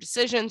lot of your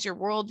decisions, your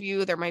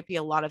worldview. There might be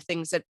a lot of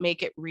things that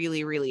make it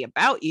really, really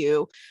about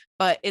you,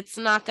 but it's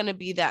not going to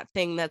be that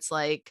thing that's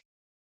like,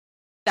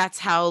 that's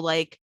how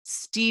like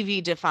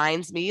Stevie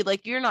defines me.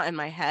 Like, you're not in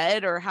my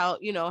head, or how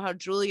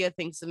Julia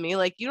thinks of me.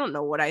 Like, you don't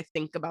know what I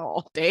think about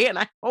all day, and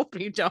I hope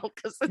you don't,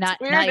 because it's Not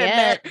weird in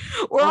yet. there.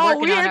 We're all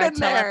working on weird our in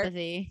there.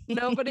 telepathy.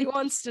 Nobody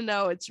wants to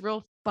know. It's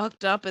real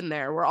fucked up in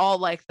there. We're all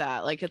like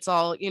that. Like, it's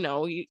all,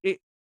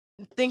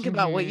 think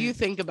about what you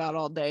think about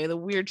all day, the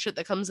weird shit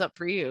that comes up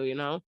for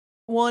you.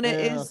 Well, and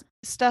it Ugh. is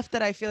stuff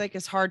that I feel like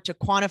is hard to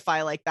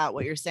quantify, like that,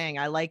 what you're saying.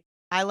 I like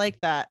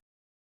that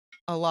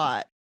a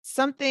lot.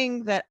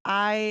 Something that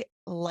I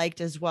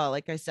liked as well,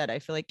 like I said, I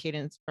feel like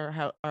cadence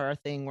are a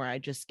thing where I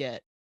just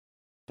get,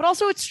 but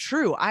also it's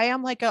true. I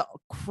am like a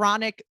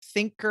chronic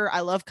thinker. I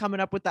love coming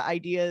up with the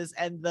ideas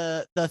and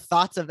the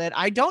thoughts of it.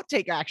 I don't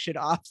take action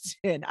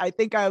often. I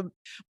think I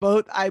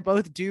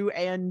both do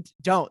and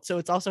don't. So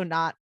it's also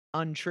not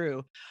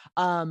untrue.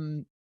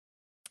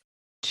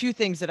 Two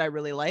things that I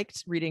really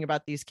liked reading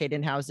about these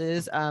cadent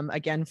houses,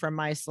 again, from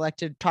my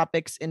selected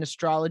topics in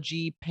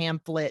astrology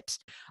pamphlet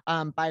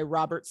by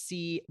Robert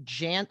C.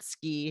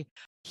 Jansky.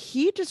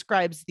 He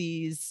describes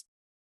these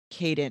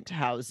cadent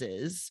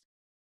houses,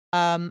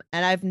 and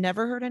I've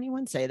never heard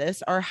anyone say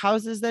this, are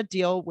houses that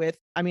deal with,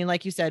 I mean,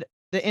 like you said,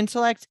 the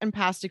intellect and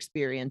past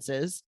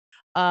experiences.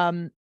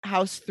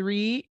 House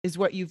 3 is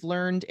what you've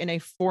learned in a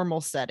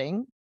formal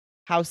setting.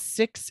 House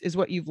 6 is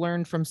what you've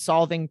learned from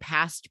solving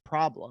past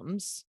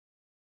problems.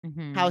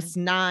 Mhm. House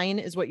 9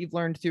 is what you've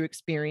learned through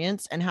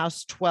experience, and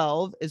house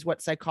 12 is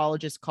what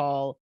psychologists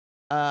call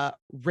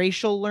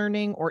racial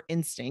learning or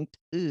instinct.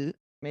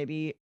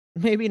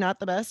 Maybe not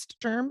the best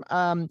term,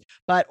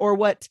 but or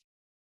what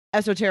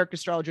esoteric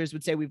astrologers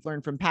would say we've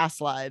learned from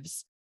past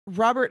lives.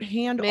 Robert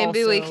Hand,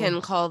 maybe we can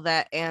call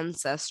that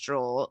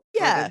ancestral,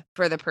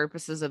 for the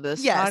purposes of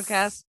this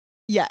podcast.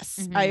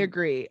 Yes, I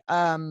agree.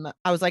 I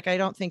was like, I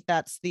don't think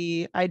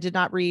I did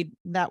not read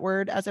that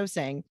word as I was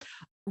saying.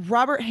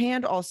 Robert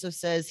Hand also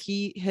says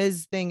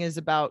his thing is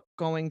about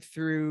going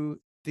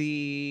through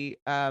the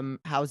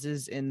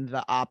houses in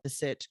the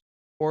opposite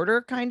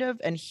order, kind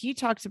of, and he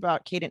talks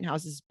about cadent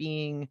houses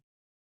being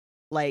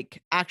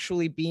like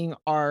actually being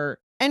our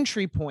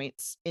entry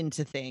points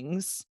into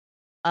things,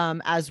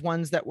 as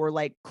ones that were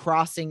like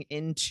crossing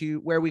into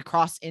where we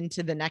cross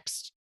into the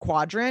next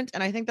quadrant.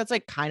 And I think that's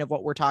like kind of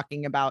what we're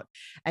talking about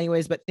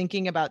anyways, but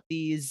thinking about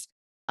these,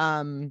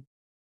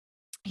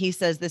 he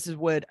says this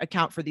would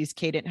account for these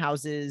cadent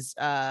houses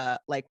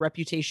like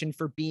reputation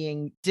for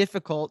being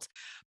difficult,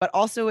 but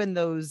also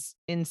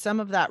in some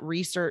of that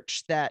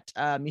research that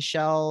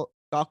Michelle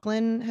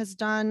Gauquelin has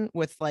done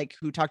with like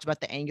who talked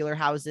about the angular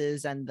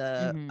houses and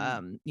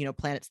the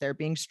planets there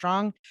being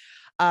strong.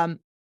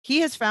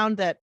 He has found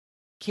that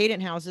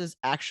cadent houses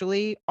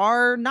actually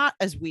are not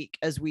as weak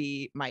as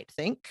we might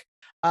think.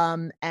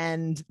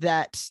 And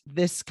that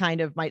this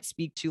kind of might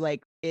speak to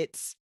like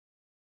it's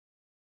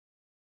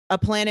a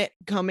planet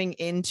coming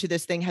into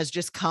this thing has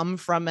just come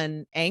from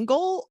an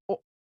angle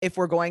if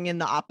we're going in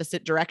the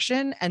opposite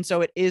direction. And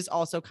so it is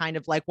also kind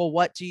of like, well,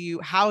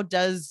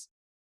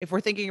 if we're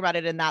thinking about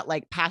it in that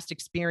like past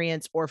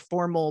experience or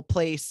formal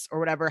place or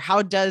whatever,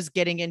 how does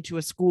getting into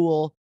a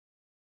school,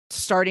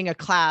 starting a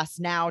class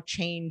now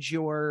change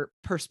your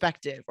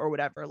perspective or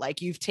whatever?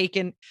 Like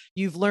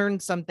you've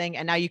learned something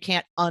and now you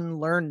can't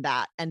unlearn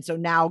that. And so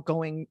now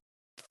going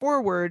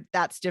forward,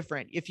 that's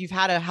different. If you've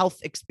had a health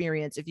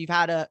experience, if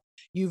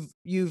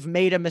you've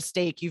made a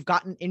mistake, you've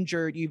gotten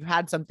injured, you've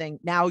had something,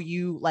 now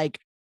you like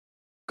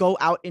go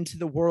out into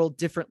the world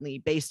differently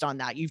based on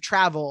that. You've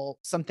traveled,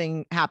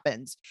 something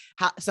happens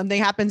in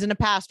the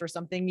past or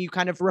something you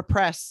kind of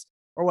repress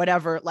or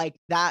whatever, like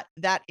that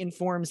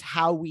informs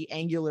how we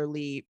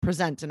angularly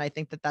present. And I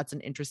think that that's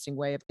an interesting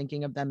way of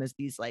thinking of them as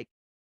these like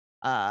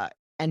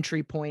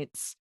entry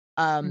points.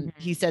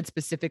 He said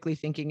specifically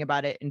thinking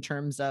about it in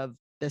terms of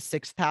the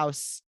 6th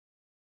house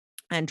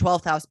and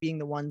 12th house being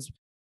the ones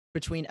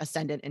between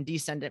ascendant and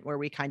descendant, where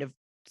we kind of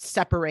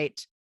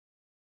separate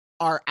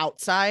our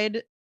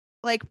outside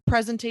like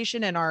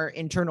presentation and our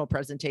internal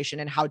presentation,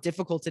 and how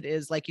difficult it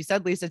is, like you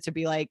said, Lisa, to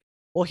be like,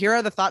 well, here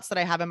are the thoughts that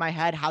I have in my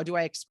head. How do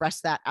I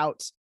express that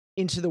out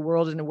into the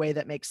world in a way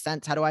that makes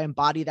sense? How do I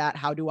embody that?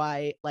 How do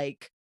I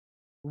like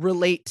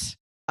relate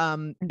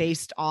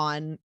based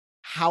on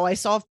how I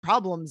solve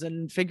problems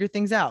and figure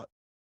things out?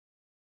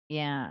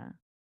 Yeah.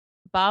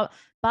 Bob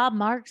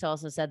Marks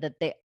also said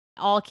that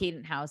all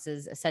cadent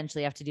houses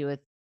essentially have to do with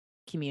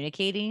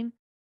communicating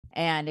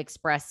and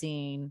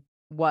expressing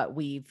what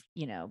we've,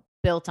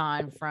 built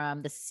on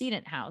from the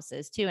succedent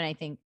houses too. And I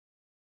think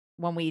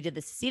when we did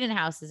the succedent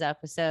houses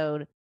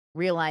episode,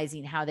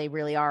 realizing how they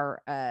really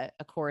are a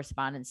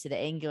correspondence to the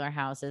angular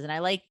houses. And I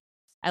like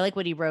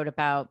what he wrote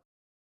about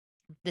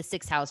the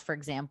 6th house, for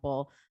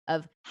example,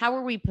 of how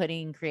are we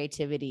putting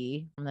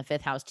creativity from the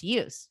 5th house to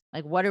use?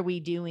 Like, what are we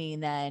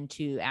doing then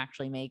to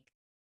actually make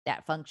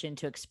that function,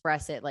 to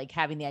express it, like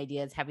having the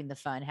ideas, having the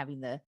fun,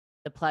 having the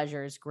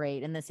pleasure is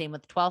great. And the same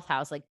with the 12th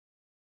house, like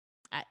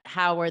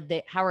how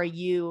are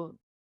you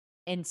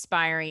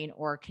inspiring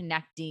or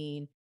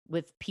connecting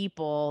with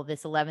people,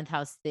 this 11th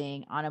house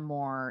thing, on a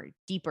more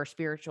deeper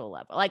spiritual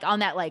level, like on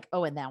that, like,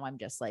 oh, and now I'm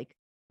just like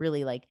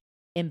really like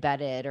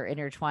embedded or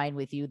intertwined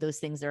with you. Those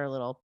things are a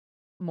little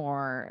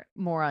more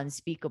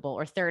unspeakable.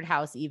 Or 3rd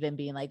house even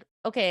being like,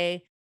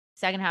 okay,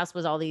 2nd house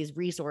was all these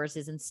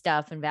resources and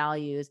stuff and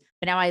values,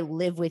 but now I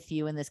live with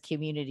you in this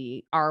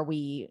community. Are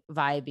we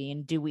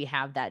vibing? Do we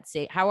have that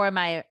how am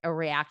I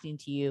reacting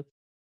to you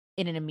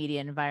in an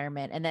immediate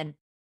environment? And then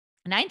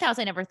 9th house,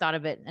 I never thought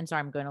of it. And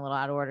sorry, I'm going a little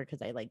out of order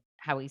because I like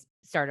how we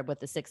started with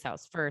the 6th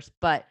house first,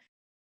 but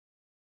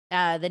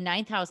the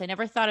 9th house, I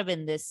never thought of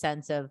in this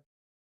sense of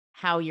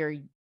how your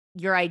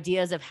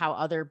ideas of how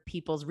other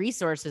people's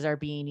resources are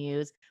being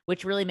used,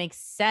 which really makes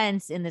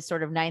sense in this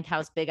sort of 9th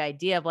house big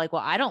idea of like,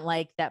 well, I don't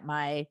like that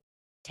my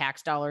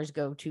tax dollars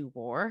go to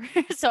war.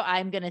 So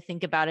I'm going to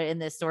think about it in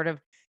this sort of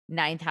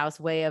 9th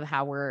house way of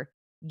how we're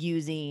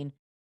using,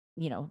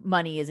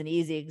 money is an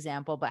easy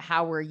example, but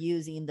how we're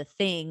using the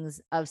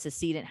things of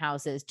succedent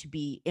houses to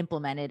be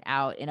implemented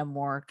out in a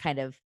more kind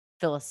of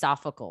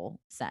philosophical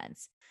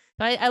sense.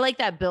 So I like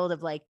that build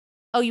of like,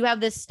 oh, you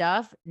have this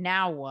stuff,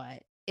 now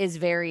what? Is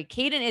very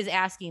cadent is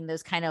asking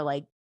those kind of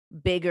like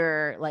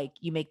bigger, like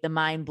you make the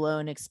mind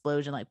blown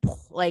explosion,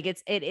 like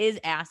it is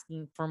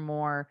asking for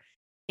more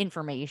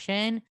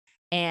information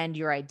and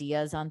your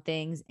ideas on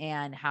things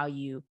and how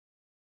you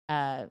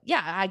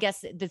I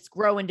guess this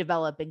grow and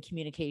develop in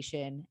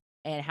communication,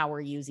 and how we're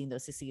using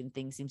those succeeding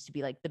things seems to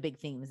be like the big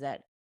themes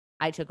that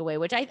I took away,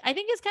 which I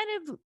think is kind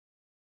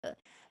of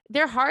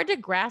they're hard to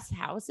grasp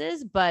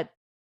houses, but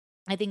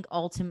I think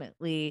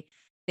ultimately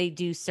they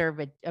do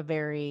serve a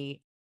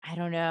very, I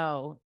don't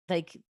know,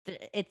 like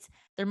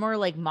they're more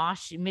like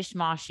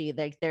mishmashy,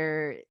 like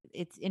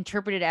it's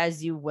interpreted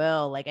as you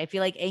will. Like I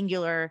feel like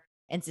angular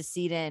and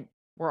succedent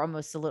were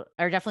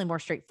are definitely more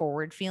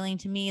straightforward feeling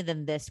to me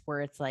than this,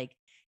 where it's like,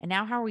 and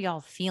now how are we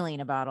all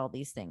feeling about all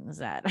these things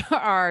that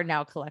are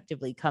now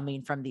collectively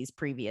coming from these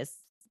previous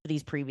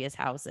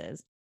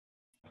houses?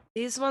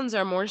 These ones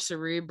are more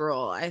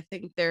cerebral. I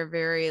think they're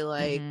very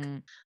like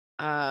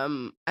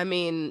I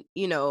mean,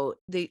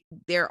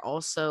 they're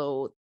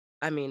also,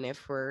 I mean,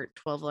 if we're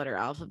 12-letter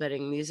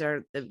alphabeting, these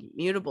are the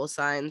mutable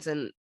signs.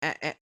 And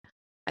I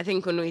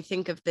think when we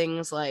think of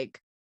things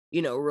like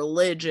you know,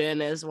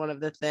 religion is one of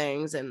the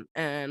things,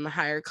 and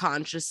higher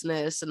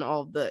consciousness, and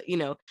all the, you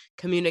know,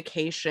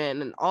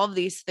 communication, and all of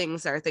these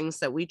things are things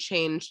that we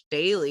change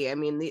daily. I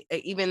mean,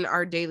 even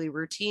our daily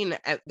routine,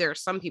 there are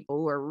some people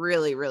who are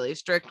really, really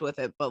strict with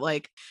it, but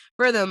like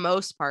for the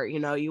most part, you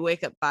know, you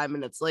wake up 5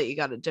 minutes late, you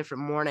got a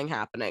different morning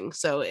happening.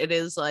 So it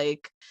is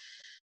like,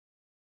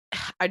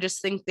 I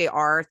just think they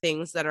are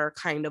things that are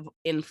kind of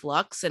in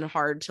flux and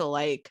hard to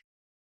like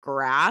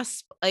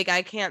grasp. Like,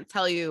 I can't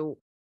tell you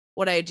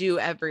what I do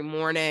every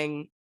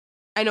morning.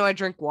 I know I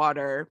drink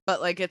water,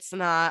 but like it's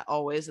not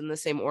always in the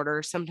same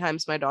order.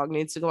 Sometimes my dog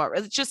needs to go out.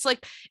 It's just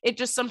like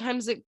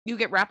sometimes you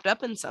get wrapped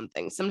up in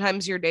something.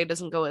 Sometimes your day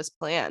doesn't go as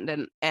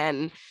planned,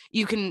 and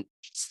you can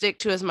stick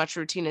to as much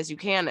routine as you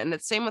can. And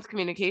it's same with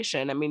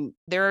communication. I mean,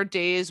 there are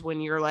days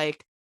when you're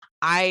like,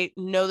 I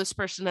know this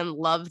person and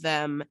love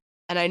them,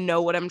 and I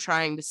know what I'm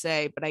trying to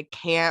say, but I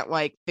can't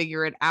like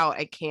figure it out.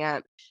 I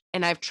can't,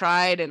 and I've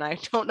tried, and I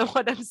don't know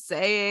what I'm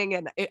saying,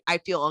 and I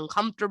feel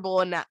uncomfortable,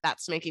 and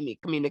that's making me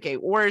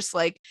communicate worse.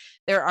 Like,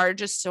 there are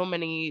just so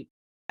many.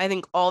 I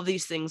think all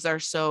these things are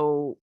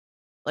so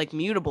like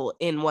mutable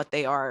in what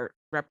they are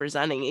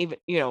representing. Even,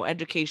 you know,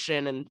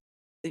 education and,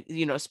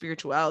 you know,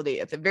 spirituality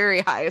at the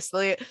very highest.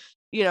 Like,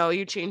 you know,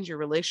 you change your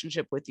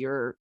relationship with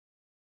your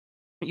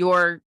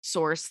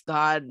source,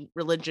 God,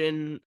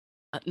 religion,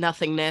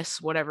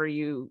 nothingness, whatever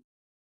you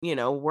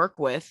know, work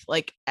with,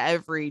 like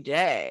every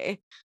day.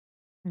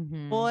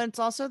 Well, it's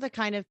also the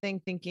kind of thing,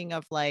 thinking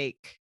of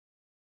like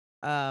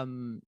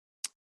the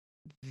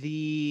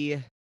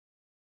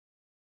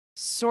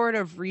sort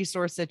of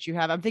resource that you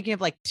have. I'm thinking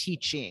of like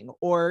teaching,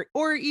 or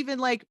even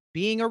like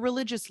being a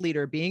religious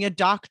leader, being a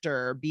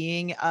doctor,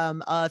 being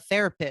a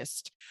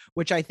therapist,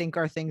 which I think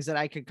are things that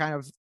I could kind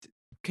of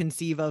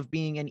conceive of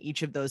being in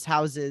each of those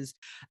houses.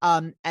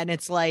 And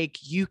it's like,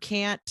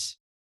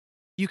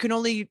 you can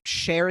only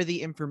share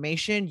the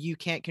information. You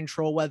can't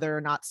control whether or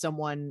not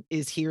someone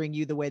is hearing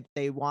you the way that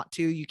they want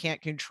to. You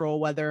can't control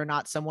whether or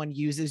not someone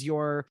uses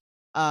your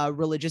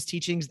religious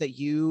teachings that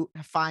you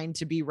find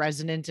to be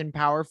resonant and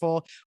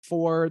powerful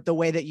for the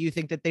way that you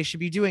think that they should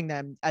be doing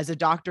them. As a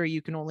doctor,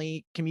 you can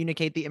only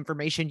communicate the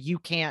information. You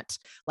can't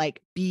like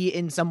be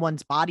in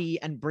someone's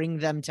body and bring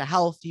them to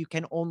health. You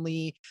can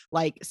only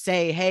like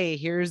say, hey,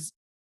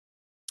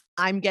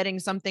 I'm getting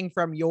something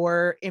from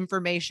your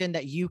information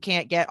that you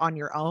can't get on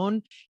your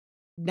own.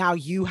 Now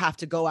you have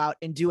to go out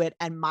and do it.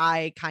 And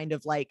my kind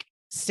of like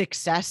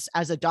success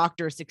as a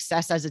doctor,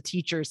 success as a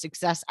teacher,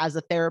 success as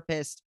a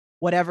therapist,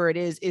 whatever it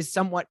is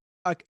somewhat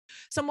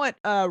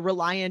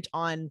reliant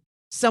on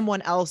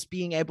someone else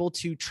being able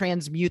to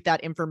transmute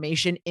that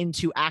information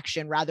into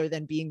action rather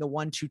than being the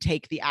one to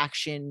take the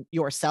action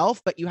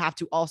yourself. But you have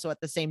to also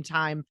at the same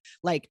time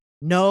like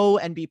know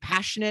and be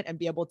passionate and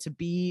be able to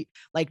be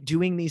like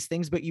doing these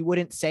things. But you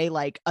wouldn't say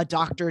like a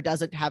doctor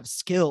doesn't have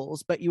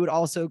skills, but you would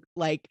also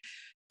like,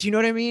 do you know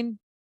what I mean?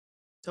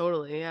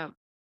 Totally. Yeah.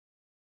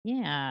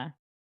 Yeah.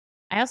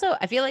 I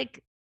feel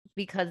like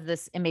because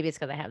this, and maybe it's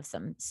because I have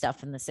some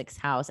stuff in the 6th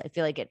house, I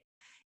feel like it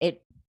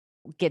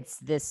gets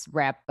this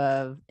rep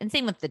of, and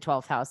same with the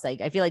 12th house.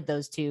 Like, I feel like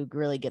those two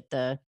really get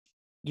the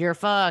you're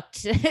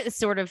fucked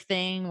sort of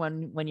thing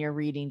when you're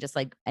reading just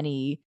like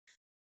any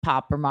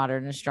pop or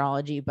modern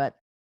astrology. But,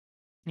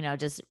 you know,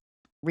 just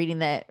rereading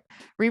the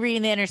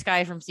Inner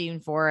Sky from Stephen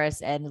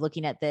Forrest and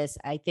looking at this,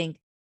 I think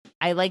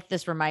I like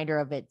this reminder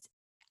of it,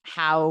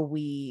 how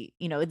we,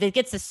 you know, it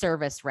gets the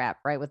service rep,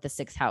 right, with the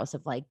 6th house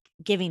of like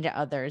giving to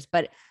others.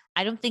 But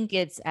I don't think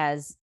it's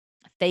as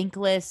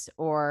thankless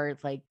or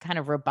like kind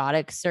of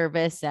robotic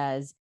service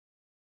as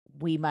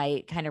we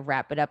might kind of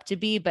wrap it up to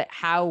be, but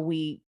how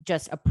we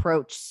just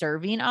approach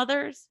serving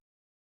others.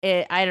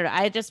 I don't know.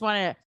 I just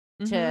want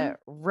to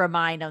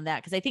remind on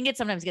that, because I think it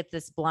sometimes gets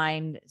this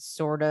blind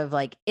sort of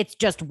like, it's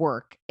just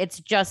work. It's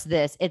just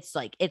this. It's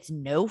like, it's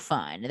no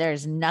fun.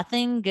 There's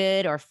nothing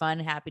good or fun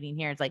happening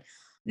here. It's like,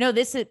 no,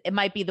 it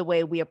might be the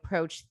way we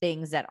approach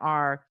things that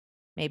are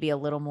maybe a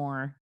little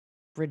more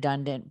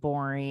redundant,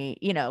 boring,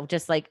 you know,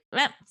 just like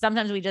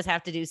sometimes we just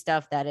have to do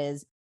stuff that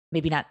is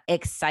maybe not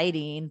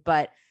exciting,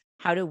 but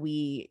how do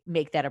we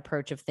make that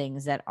approach of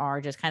things that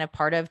are just kind of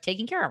part of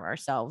taking care of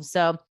ourselves?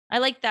 So I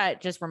like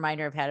that just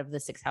reminder I've had of the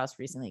 6th house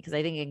recently, because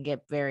I think it can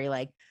get very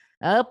like,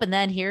 up, and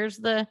then here's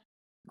the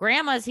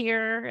grandma's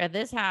here at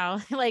this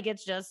house. Like,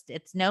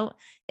 it's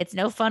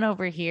no fun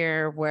over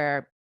here,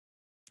 where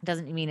it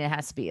doesn't mean it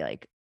has to be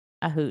like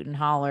a hoot and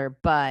holler,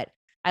 but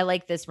I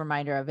like this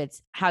reminder of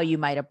it's how you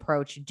might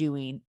approach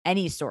doing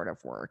any sort of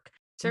work.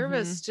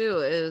 Service too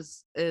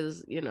is,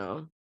 you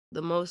know,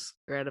 the most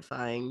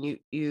gratifying.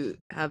 You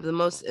have the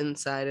most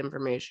inside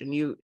information.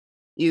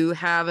 You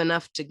have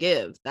enough to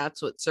give.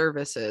 That's what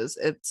service is.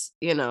 It's,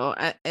 you know,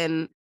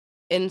 and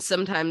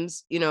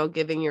sometimes, you know,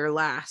 giving your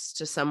last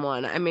to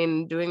someone. I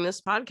mean, doing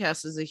this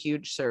podcast is a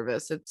huge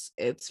service.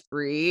 It's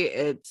free.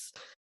 It's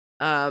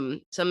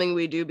something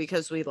we do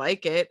because we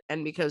like it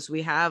and because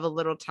we have a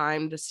little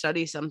time to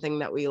study something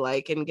that we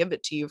like and give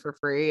it to you for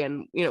free.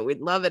 And,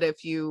 we'd love it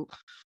if you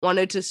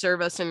wanted to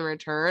serve us in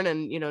return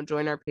and,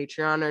 join our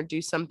Patreon or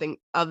do something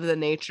of the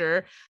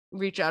nature.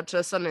 Reach out to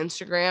us on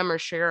Instagram or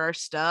share our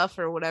stuff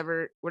or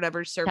whatever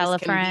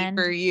service can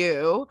be for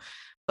you.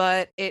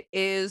 But it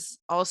is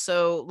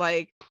also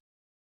like,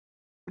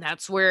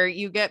 that's where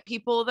you get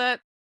people that,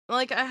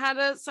 like, I had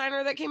a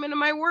signer that came into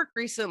my work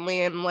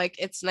recently, and like,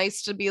 it's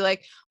nice to be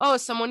like, oh,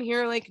 someone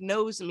here like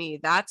knows me.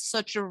 That's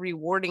such a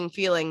rewarding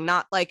feeling.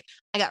 Not like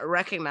I got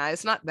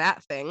recognized, not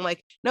that thing.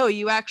 Like, no,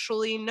 you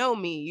actually know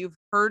me. You've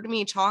heard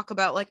me talk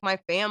about like my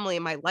family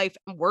and my life.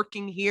 I'm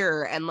working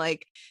here. And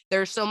like,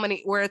 there's so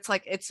many where it's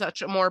like, it's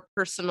such a more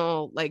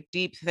personal, like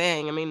deep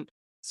thing. I mean,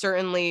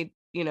 certainly,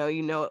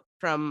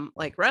 from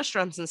like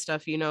restaurants and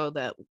stuff,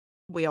 that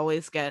we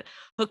always get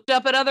hooked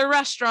up at other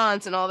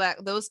restaurants and all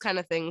that, those kind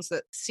of things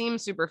that seem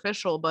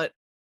superficial, but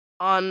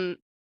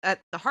at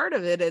the heart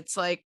of it, it's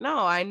like, no,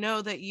 I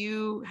know that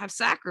you have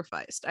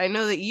sacrificed. I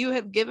know that you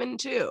have given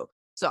too.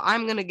 So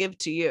I'm going to give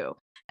to you.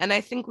 And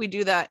I think we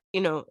do that,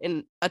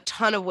 in a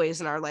ton of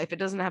ways in our life. It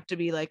doesn't have to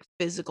be like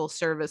physical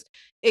service.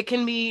 It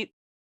can be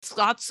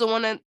Scott's the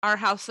one at our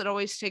house that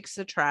always takes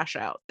the trash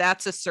out.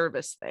 That's a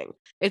service thing.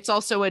 It's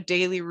also a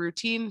daily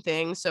routine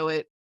thing. So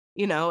it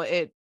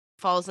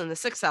falls in the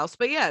sixth house.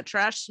 But yeah,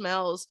 trash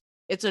smells.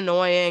 It's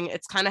annoying.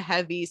 It's kind of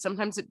heavy.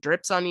 Sometimes it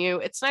drips on you.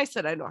 It's nice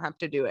that I don't have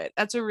to do it.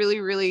 That's a really,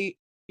 really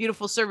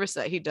beautiful service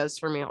that he does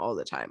for me all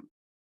the time.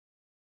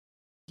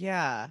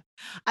 Yeah.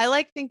 I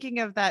like thinking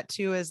of that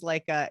too as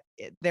like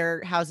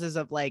their houses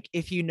of like,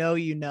 if you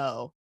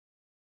know,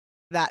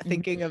 that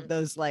thinking of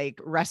those like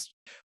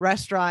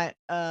restaurant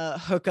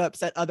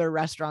hookups at other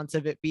restaurants,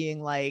 of it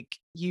being like,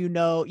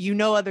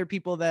 other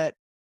people that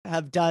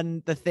have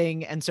done the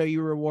thing, and so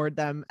you reward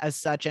them as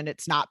such. And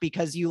it's not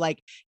because you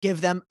like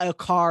give them a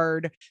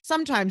card.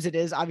 Sometimes it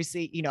is,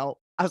 obviously,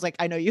 I was like,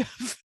 I know you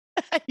have,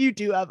 you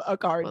do have a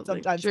card. Well,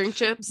 sometimes like drink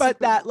chips, but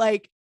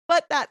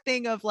that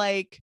thing of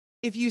like,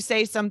 if you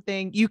say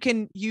something, you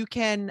can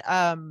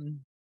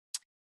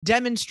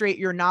demonstrate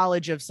your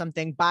knowledge of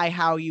something by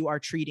how you are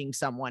treating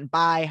someone,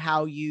 by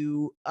how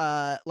you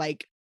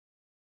like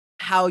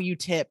how you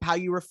tip, how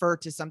you refer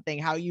to something,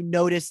 how you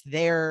notice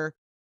their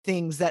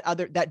things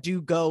that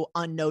do go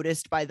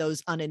unnoticed by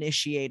those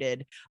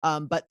uninitiated.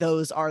 But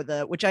those are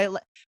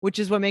which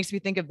is what makes me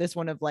think of this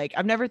one of like,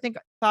 I've never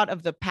thought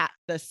of the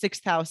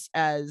sixth house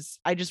as,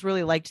 I just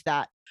really liked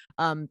that.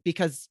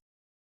 Because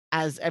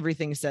as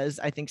everything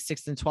says, I think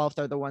 6th and 12th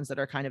are the ones that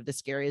are kind of the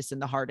scariest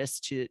and the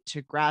hardest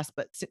to grasp.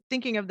 But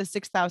thinking of the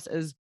 6th house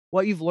as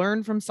what you've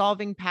learned from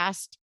solving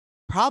past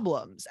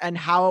problems and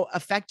how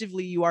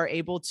effectively you are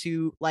able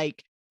to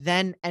like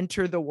then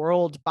enter the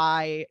world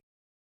by,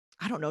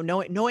 I don't know,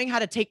 knowing how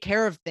to take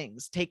care of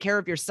things, take care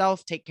of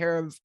yourself, take care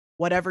of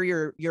whatever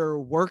your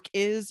work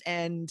is,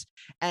 and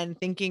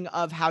thinking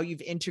of how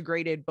you've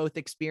integrated both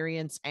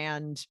experience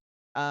and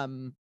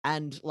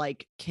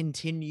like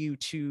continue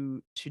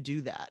to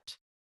do that.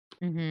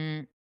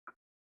 I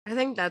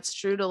think that's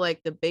true to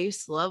like the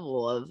base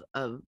level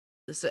of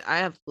this. I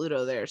have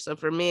Pluto there, so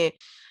for me,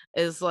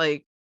 is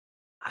like,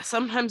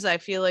 sometimes I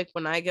feel like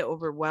when I get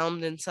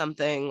overwhelmed in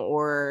something,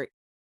 or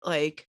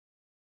like,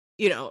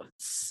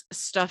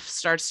 stuff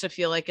starts to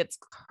feel like it's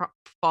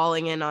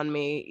falling in on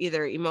me,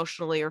 either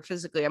emotionally or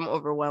physically. I'm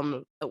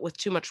overwhelmed with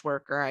too much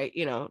work, or I,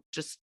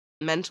 just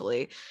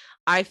mentally,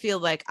 I feel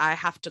like I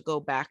have to go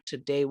back to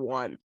day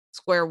one,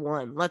 square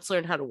one. Let's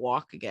learn how to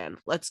walk again.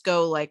 Let's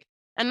go, like,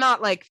 and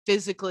not like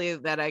physically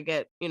that I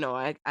get,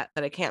 that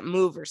I can't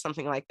move or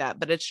something like that,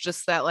 but it's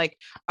just that like,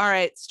 all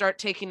right, start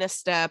taking a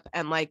step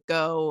and like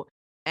go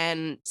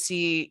and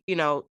see,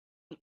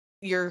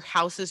 your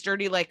house is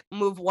dirty, like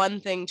move one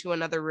thing to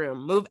another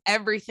room, move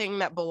everything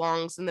that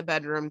belongs in the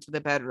bedroom to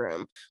the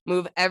bedroom,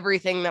 move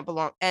everything that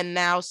belongs, and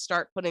now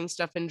start putting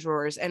stuff in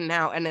drawers. And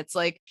it's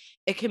like,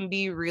 it can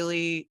be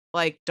really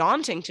like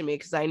daunting to me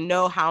because I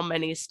know how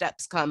many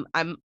steps come.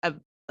 I've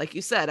like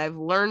you said, I've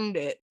learned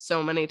it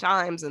so many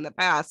times in the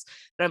past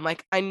that I'm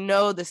like, I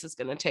know this is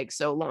going to take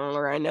so long,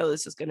 or I know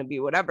this is going to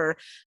be whatever,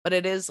 but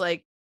it is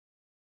like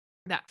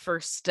that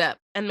first step.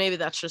 And maybe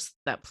that's just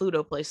that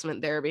Pluto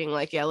placement there being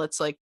like, yeah, let's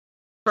like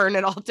burn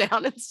it all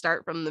down and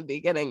start from the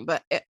beginning,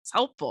 but it's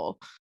helpful.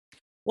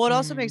 Well, it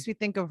also makes me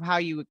think of how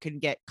you can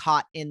get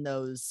caught in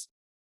those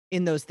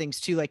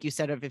things too, like you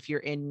said, of if you're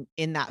in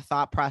that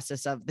thought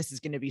process of, this is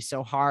going to be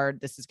so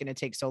hard, this is going to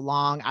take so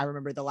long. I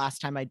remember the last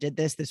time I did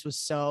this was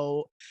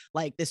so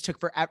like, this took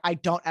forever, I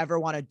don't ever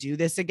want to do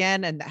this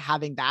again. And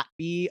having that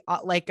be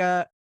like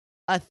a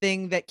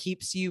thing that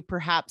keeps you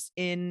perhaps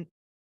in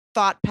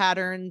thought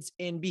patterns,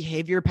 in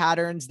behavior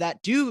patterns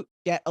that do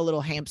get a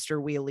little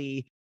hamster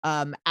wheelie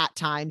at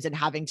times, and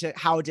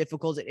how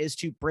difficult it is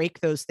to break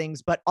those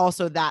things, but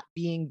also that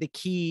being the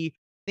key.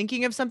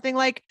 Thinking of something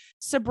like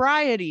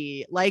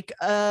sobriety, like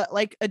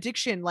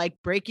addiction, like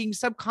breaking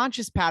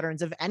subconscious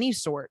patterns of any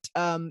sort.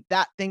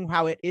 That thing,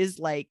 how it is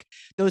like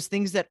those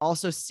things that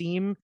also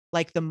seem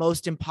like the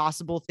most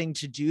impossible thing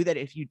to do, that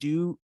if you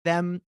do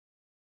them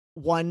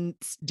one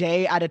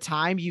day at a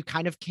time. You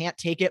kind of can't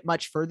take it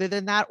much further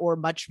than that, or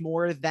much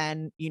more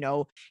than, you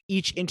know,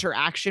 each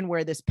interaction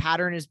where this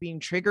pattern is being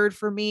triggered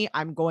for me,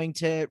 I'm going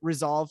to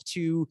resolve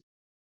to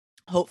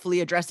hopefully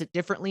address it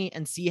differently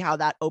and see how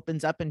that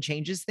opens up and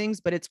changes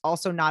things. But it's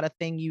also not a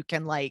thing you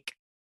can like,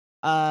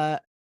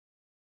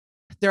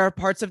 there are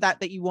parts of that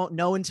that you won't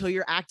know until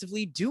you're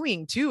actively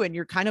doing too. And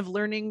you're kind of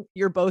learning,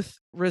 you're both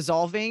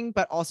resolving,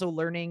 but also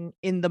learning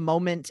in the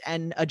moment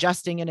and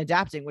adjusting and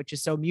adapting, which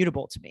is so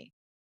mutable to me.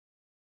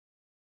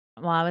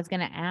 Well, I was going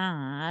to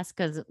ask,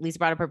 because Lisa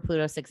brought up her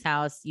Pluto 6th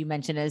house. You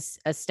mentioned as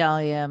a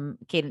stellium,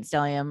 cadent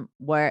stellium,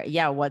 where,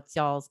 what's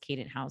y'all's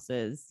cadent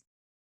houses?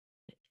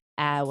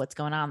 What's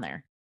going on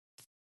there?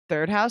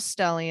 3rd house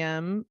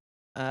stellium,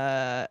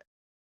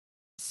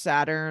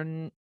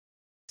 Saturn,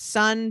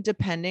 Sun,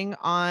 depending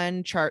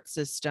on chart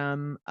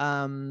system,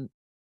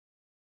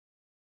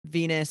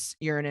 Venus,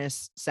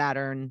 Uranus,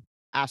 Saturn,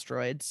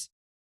 asteroids.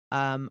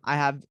 I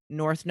have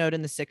North Node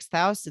in the 6th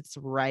house. It's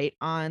right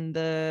on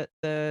the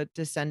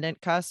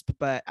descendant cusp,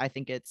 but I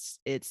think it's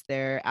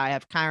there. I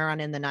have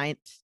Chiron in the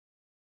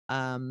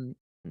 9th.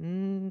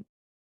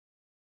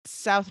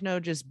 South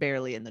Node just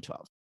barely in the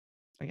 12th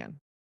again.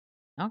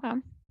 Okay.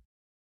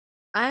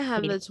 I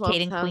have the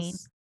 12th house, Queen.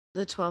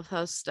 The 12th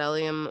house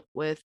stellium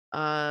with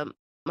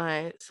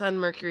my Sun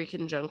Mercury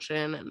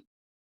conjunction, and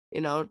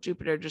you know,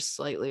 Jupiter just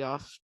slightly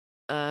off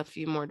a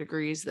few more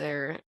degrees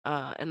there,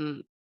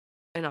 and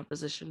in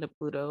opposition to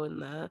Pluto in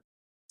the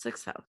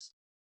 6th house.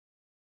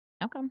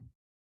 Okay.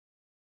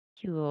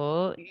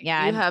 Cool.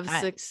 Yeah. You have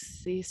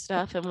 6C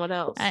stuff, and what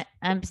else?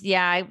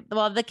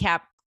 The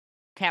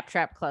cap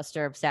trap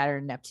cluster of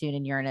Saturn, Neptune,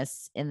 and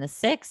Uranus in the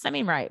 6th. I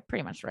mean, right,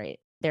 pretty much right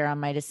there on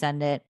my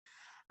descendant.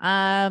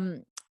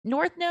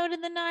 North Node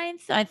in the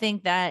 9th. I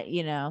think that,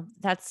 you know,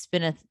 that's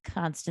been a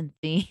constant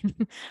theme.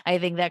 I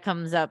think that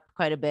comes up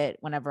quite a bit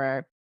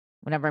whenever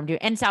I'm doing,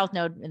 and South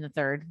Node in the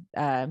 3rd,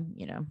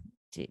 you know,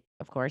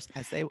 of course,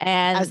 as they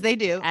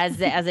do, as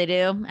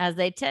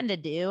they tend to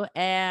do.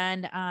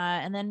 And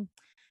then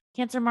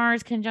Cancer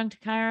Mars conjunct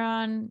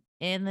Chiron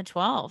in the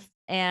 12th.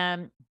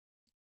 And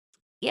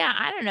yeah,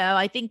 I don't know.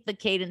 I think the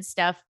cadence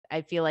stuff,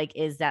 I feel like,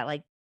 is that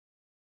like,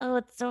 oh,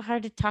 it's so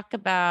hard to talk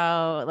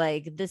about.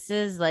 Like, this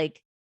is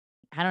like,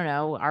 I don't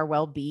know, our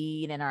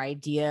well-being and our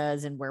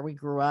ideas and where we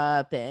grew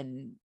up,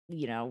 and,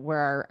 you know,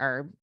 where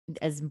our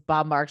as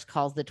Bob Marks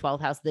calls the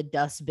 12th house, the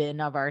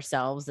dustbin of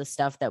ourselves, the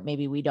stuff that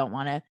maybe we don't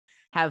want to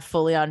have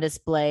fully on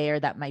display, or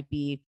that might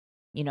be,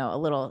 you know, a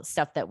little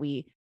stuff that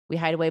we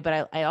hide away.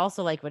 But I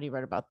also like what he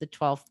wrote about the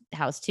 12th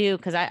house too,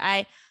 because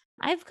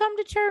I've come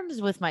to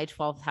terms with my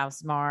 12th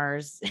house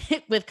Mars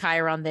with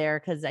Chiron there,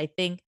 because I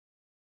think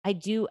I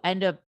do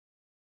end up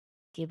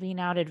giving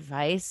out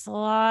advice a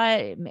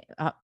lot,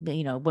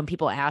 you know, when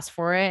people ask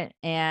for it.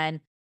 And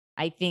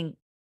I think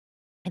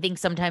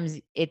sometimes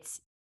it's,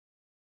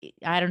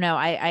 I don't know,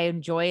 I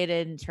enjoy it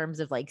in terms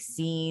of like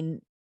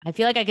seeing, I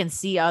feel like I can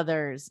see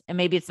others, and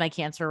maybe it's my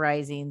Cancer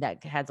rising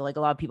that has like a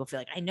lot of people feel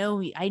like, I know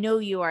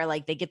you are,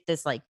 like, they get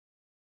this like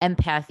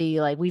empathy,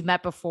 like we've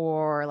met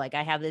before, like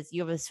you have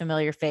this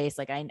familiar face,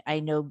 like I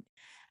know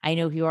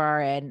who you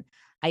are. And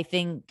I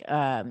think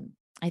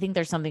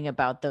there's something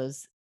about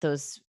those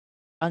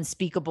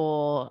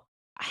unspeakable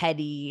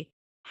heady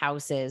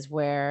houses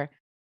where,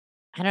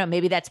 I don't know,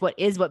 maybe that's what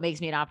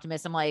makes me an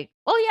optimist. I'm like,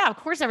 oh yeah, of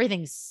course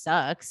everything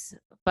sucks,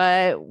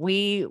 but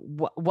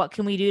what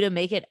can we do to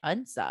make it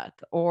unsuck?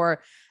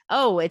 Or,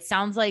 oh, it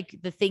sounds like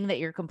the thing that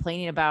you're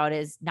complaining about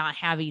is not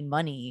having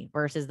money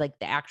versus like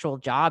the actual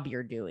job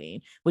you're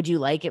doing. Would you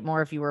like it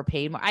more if you were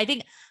paid more? I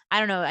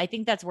don't know. I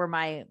think that's where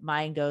my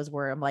mind goes,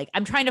 where I'm like,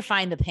 I'm trying to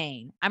find the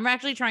pain. I'm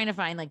actually trying to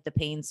find like the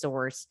pain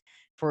source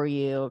for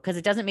you, because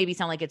it doesn't maybe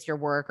sound like it's your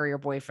work or your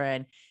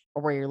boyfriend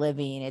or where you're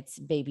living. It's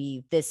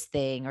maybe this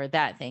thing or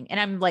that thing. And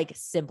I'm like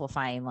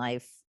simplifying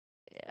life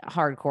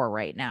hardcore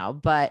right now,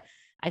 but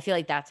I feel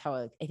like that's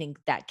how I think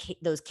that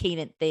those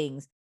cadent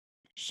things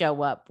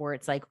show up, where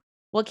it's like,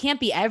 well, it can't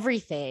be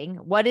everything.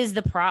 What is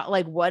the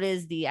what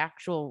is the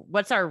actual,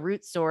 what's our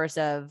root source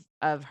of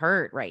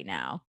hurt right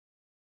now?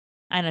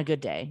 On a good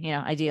day, you know,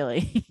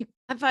 ideally.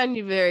 I find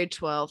you very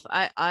 12th.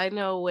 I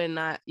know when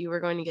you were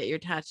going to get your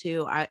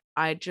tattoo,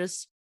 I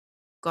just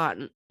got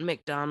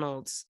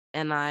McDonald's,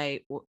 and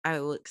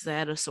because I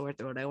had a sore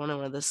throat, I wanted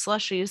one of the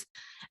slushies,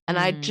 and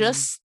I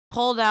just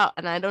pulled out,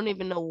 and I don't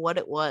even know what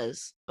it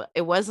was, but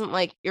it wasn't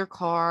like your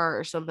car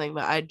or something,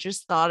 but I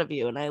just thought of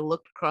you, and I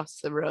looked across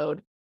the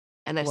road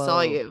and I saw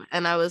you,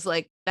 and I was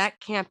like, that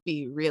can't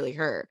be really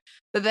her.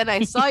 But then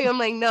I saw you, I'm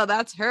like, no,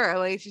 that's her.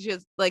 Like, she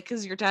was like,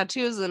 because your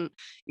tattoos, and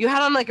you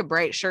had on like a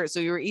bright shirt, so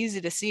you were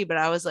easy to see, but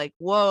I was like,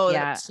 whoa,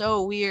 that's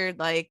so weird.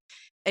 Like,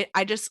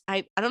 I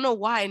don't know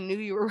why I knew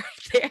you were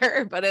right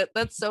there, but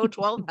that's so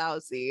 12th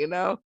housey, you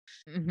know?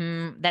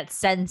 Mm-hmm. That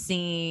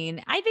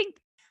sensing. I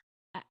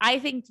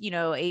think, you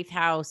know, 8th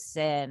house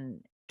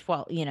and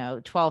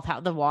 12th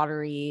house, the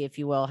watery, if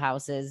you will,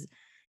 houses,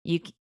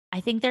 I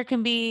think there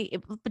can be,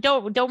 but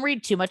don't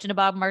read too much into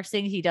Bob Marks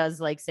things. He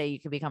does like say you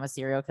can become a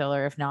serial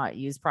killer if not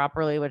used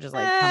properly, which is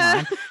like,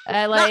 come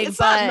on, like, it's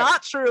but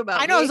not true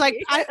about. I know. I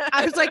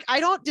was like, I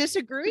don't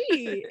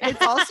disagree.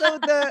 It's also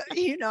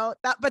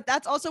but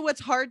that's also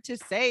what's hard to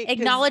say.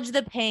 Acknowledge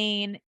the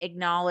pain,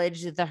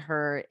 acknowledge the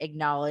hurt,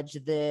 acknowledge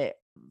the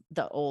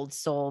old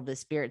soul, the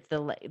spirits,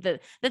 the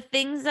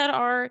things that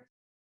are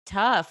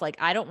tough. Like,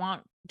 I don't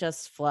want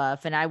just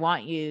fluff, and I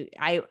want you.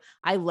 I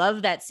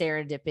love that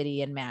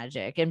serendipity and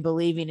magic and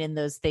believing in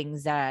those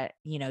things that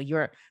we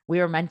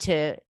were meant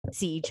to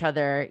see each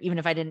other, even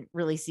if I didn't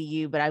really see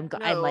you. But I'm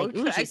like,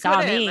 ooh, she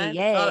saw me.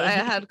 Yay! I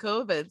had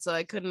COVID, so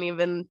I couldn't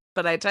even.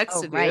 But I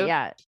texted you.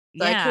 Yeah.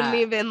 So I couldn't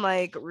even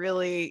like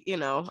really,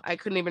 I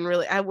couldn't even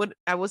really. I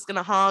was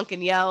gonna honk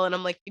and yell, and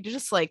I'm like, you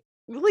just like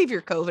leave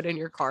your COVID in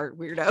your car,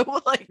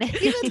 weirdo. Like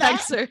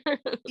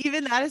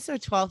even that is so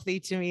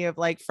 12th to me, of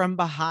like from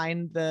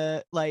behind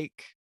the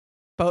like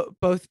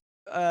both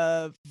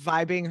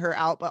vibing her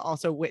out, but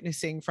also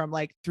witnessing from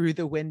like through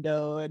the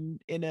window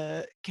and in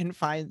a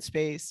confined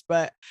space.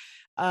 But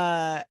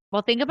well,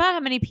 think about how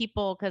many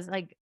people, because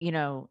like,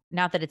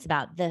 not that it's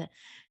about the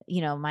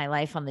my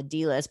life on the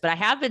D list, but I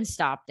have been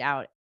stopped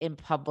out in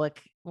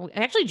public.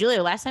 Actually,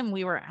 Julia, last time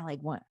we were like,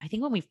 I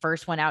think when we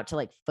first went out to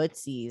like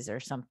footsies or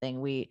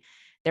something,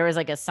 there was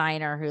like a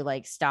signer who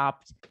like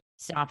stopped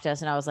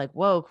us, and I was like,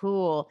 whoa,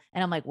 cool.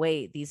 And I'm like,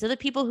 wait, these are the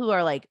people who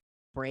are like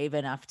brave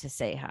enough to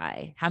say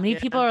hi. How many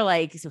people are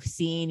like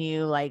seeing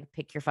you like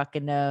pick your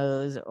fucking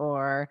nose,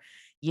 or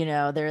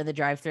they're in the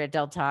drive-thru at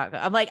Del Taco?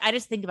 I'm like, I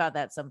just think about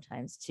that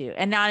sometimes too.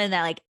 And not in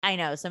that, like, I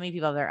know so many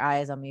people have their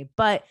eyes on me,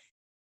 but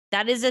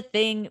that is a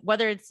thing,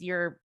 whether it's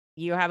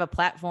you have a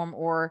platform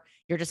or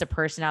you're just a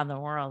person out in the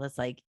world. It's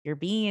like we're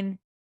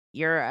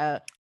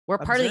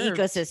part of the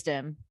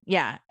ecosystem.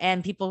 Yeah.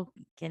 And people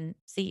can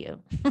see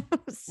you.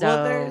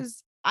 So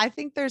I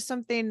think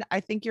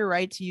you're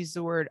right to use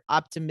the word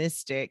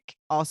optimistic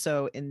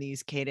also in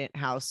these Cadent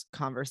House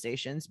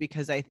conversations,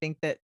 because I think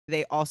that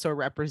they also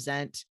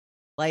represent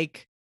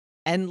like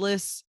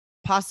endless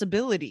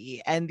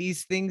possibility and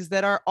these things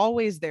that are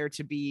always there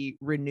to be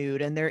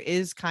renewed. And there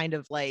is kind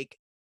of like,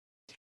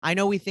 I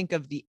know we think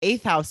of the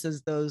 8th house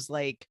as those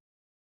like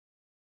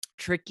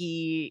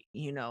tricky,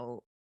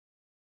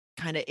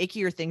 kind of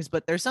ickier things,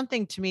 but there's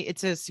something, to me,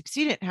 it's a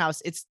succeedant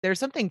house. There's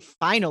something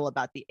final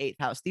about the 8th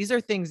house. These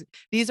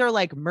are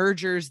like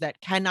mergers that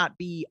cannot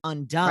be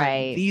undone.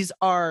 Right. These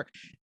are,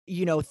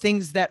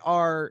 things that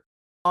are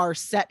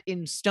set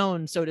in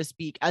stone, so to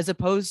speak, as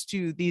opposed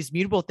to these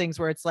mutable things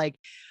where it's like,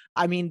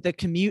 I mean, the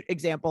commute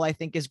example I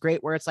think is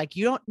great, where it's like,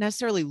 you don't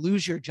necessarily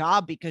lose your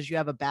job because you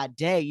have a bad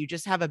day. You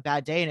just have a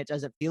bad day and it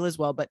doesn't feel as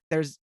well, but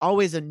there's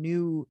always a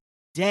new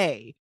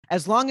day.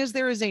 As long as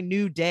there is a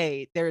new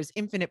day, there is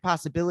infinite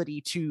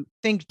possibility to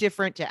think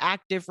different, to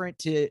act different,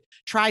 to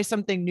try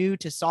something new,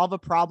 to solve a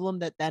problem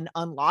that then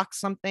unlocks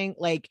something.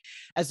 Like,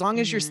 as long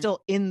as you're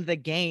still in the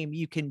game,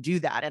 you can do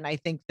that. And I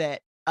think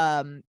that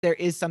there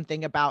is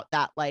something about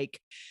that, like,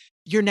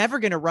 you're never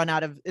going to run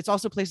out of, it's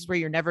also places where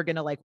you're never going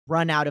to like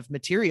run out of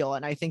material.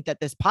 And I think that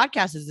this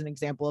podcast is an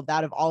example of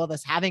that, of all of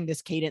us having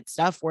this cadent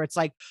stuff where it's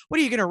like, what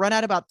are you going to run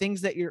out about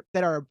things that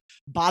are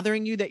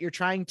bothering you, that you're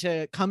trying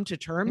to come to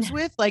terms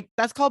with? Like,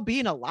 that's called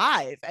being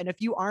alive. And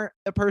if you aren't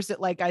a person,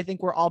 like, I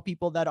think we're all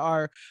people that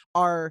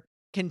are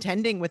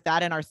contending with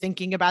that and are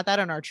thinking about that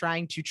and are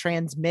trying to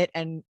transmit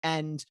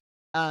and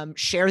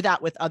share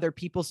that with other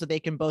people so they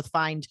can both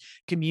find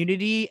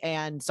community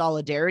and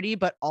solidarity,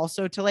 but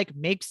also to like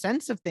make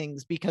sense of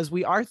things, because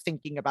we are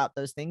thinking about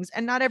those things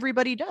and not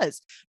everybody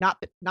does.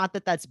 Not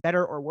that that's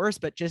better or worse,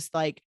 but just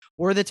like,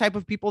 we're the type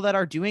of people that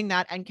are doing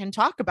that and can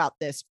talk about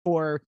this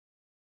for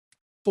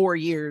 4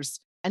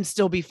 years and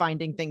still be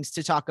finding things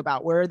to talk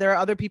about, where there are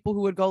other people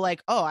who would go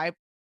like, oh, I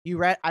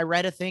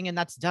read a thing and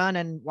that's done,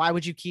 and why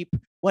would you keep,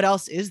 what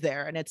else is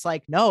there? And it's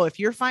like, no, if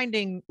you're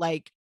finding,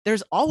 like,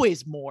 there's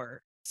always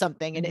more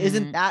something. And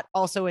isn't that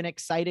also an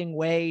exciting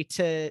way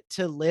to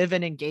live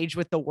and engage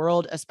with the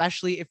world,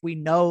 especially if we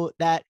know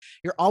that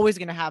you're always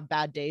going to have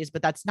bad days,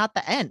 but that's not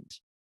the end.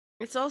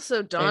 It's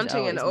also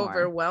daunting and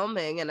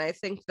overwhelming. And I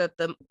think that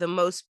the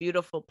most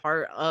beautiful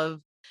part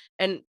of,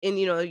 and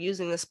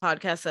using this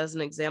podcast as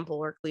an example,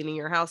 or cleaning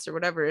your house or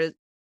whatever, is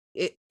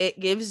it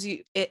gives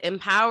you, it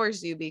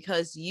empowers you,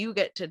 because you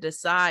get to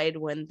decide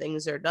when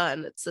things are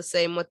done. It's the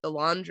same with the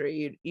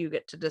laundry. You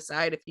get to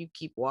decide if you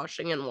keep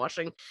washing and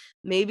washing.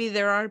 Maybe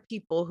there are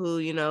people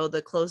who,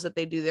 the clothes that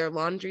they do their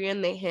laundry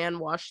in, they hand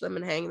wash them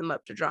and hang them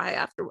up to dry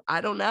after.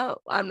 I don't know.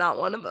 I'm not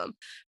one of them,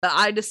 but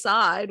I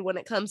decide when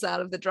it comes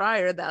out of the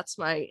dryer, that's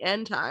my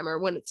end time, or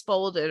when it's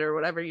folded or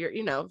whatever.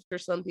 For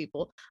some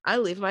people, I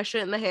leave my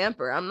shit in the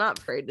hamper. I'm not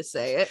afraid to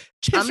say it.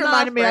 Just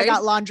reminded me I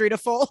got laundry to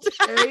fold.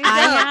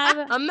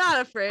 I'm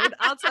not afraid.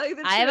 I'll tell you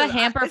the truth. I have a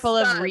hamper full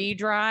of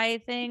re-dry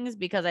things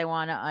because I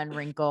want to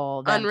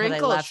unwrinkle them,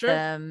 because I left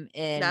them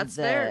in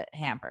the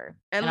hamper.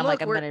 And I'm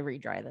like, I'm going to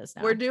re-dry this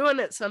now. We're doing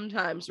it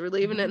sometimes. We're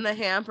leaving it in the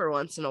hamper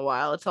once in a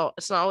while. It's not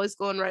always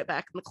going right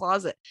back in the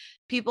closet.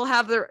 People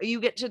have you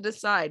get to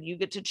decide. You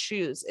get to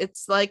choose.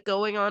 It's like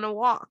going on a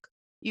walk.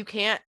 You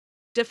can't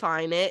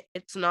define it.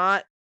 It's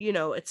not,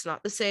 it's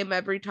not the same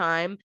every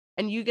time.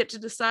 And you get to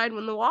decide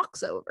when the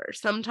walk's over.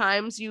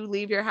 Sometimes you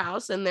leave your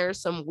house and there's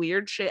some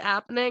weird shit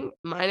happening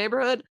in my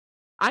neighborhood.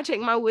 I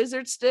take my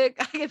wizard stick,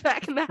 I get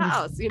back in the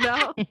house,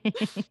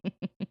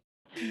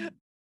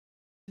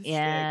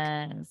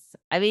 Yes.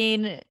 I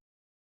mean,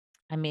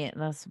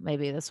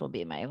 this will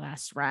be my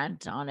last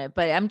rant on it,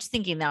 but I'm just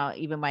thinking now,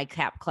 even my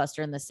cap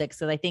cluster in the 6,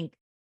 because I think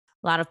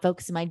a lot of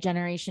folks in my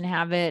generation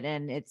have it,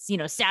 and it's,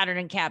 Saturn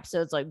and Cap.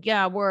 So it's like,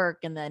 yeah, work,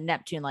 and then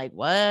Neptune, like,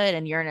 what?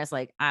 And Uranus,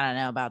 like, I don't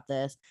know about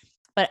this.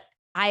 But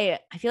I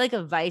feel like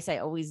advice I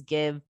always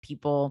give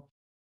people,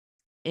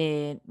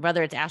 in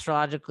whether it's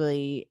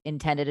astrologically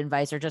intended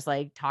advice or just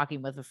like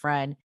talking with a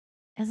friend,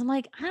 is I'm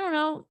like, I don't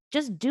know,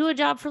 just do a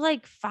job for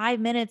like 5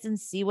 minutes and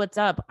see what's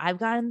up. I've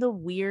gotten the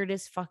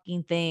weirdest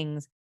fucking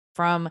things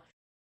from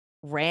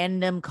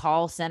random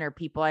call center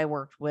people I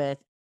worked with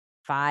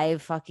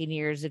 5 fucking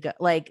years ago.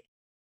 Like,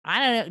 I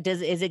don't know.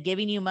 Is it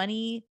giving you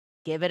money?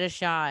 Give it a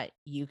shot.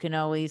 You can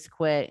always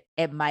quit.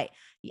 It might,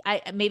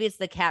 maybe it's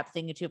the Cap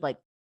thing too. Like,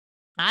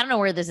 I don't know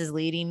where this is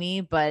leading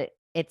me, but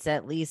it's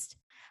at least,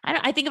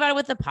 I think about it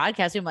with the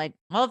podcast. I'm like,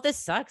 well, if this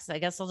sucks, I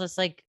guess I'll just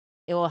like,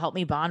 it will help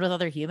me bond with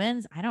other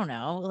humans. I don't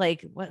know.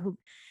 Like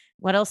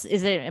what else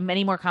is it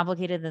any more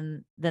complicated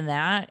than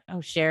that?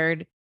 Oh,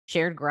 shared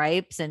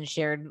gripes and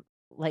shared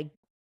like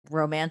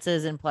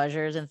romances and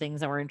pleasures and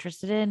things that we're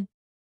interested in.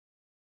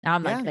 Now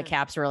I'm like, the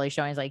Caps are really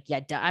showing. It's like,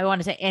 yeah, I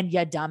want to say, and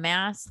yeah,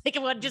 dumbass. Like,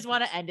 I just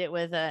want to end it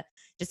with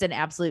just an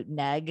absolute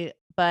neg.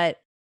 But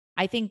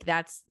I think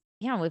that's,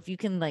 if you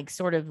can like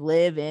sort of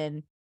live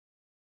in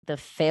the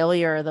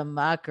failure or the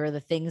muck or the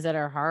things that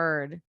are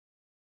hard,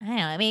 I don't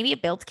know, maybe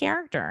it builds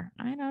character.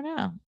 I don't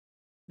know.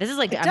 This is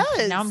like, now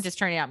I'm just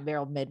turning out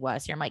real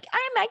Midwest here. I'm like,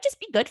 I might just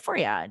be good for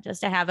you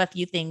just to have a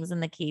few things in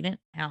the cadent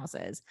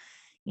houses.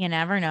 You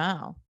never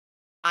know.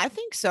 I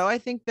think so. I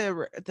think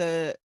the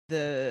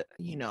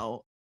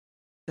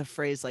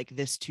phrase like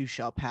 "this too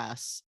shall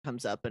pass"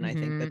 comes up, and I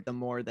think that the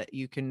more that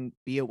you can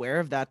be aware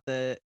of that,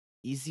 the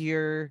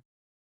easier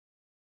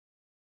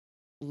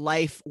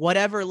life,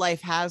 whatever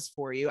life has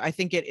for you. I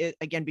think it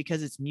again,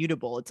 because it's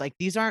mutable. It's like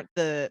these are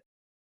the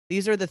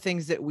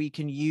things that we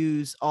can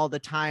use all the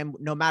time,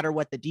 no matter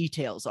what the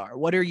details are.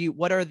 What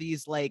are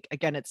these, like,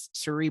 again, it's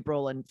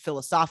cerebral and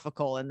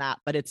philosophical and that,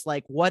 but it's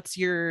like, what's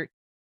the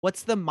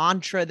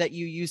mantra that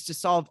you use to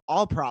solve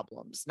all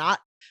problems? Not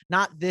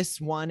this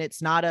one.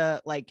 It's not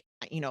a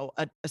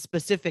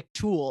specific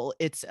tool.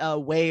 It's a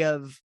way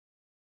of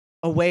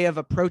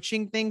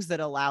approaching things that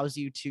allows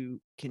you to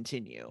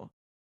continue.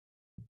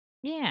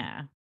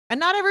 Yeah. And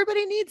not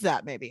everybody needs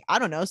that. Maybe, I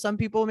don't know. Some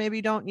people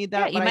maybe don't need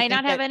that. Yeah, you might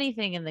not have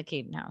anything in the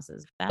cadent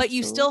houses, but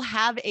you still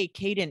have a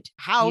cadent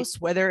house,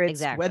 whether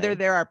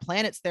there are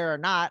planets there or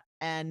not.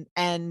 And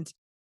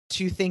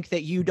to think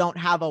that you don't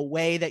have a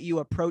way that you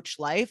approach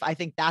life, I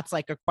think that's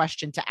like a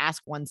question to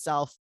ask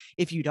oneself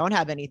if you don't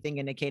have anything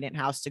in a cadent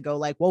house, to go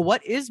like, well,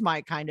 what is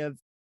my kind of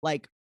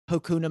like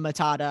Hakuna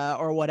Matata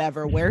or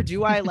whatever? Where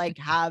do I like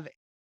have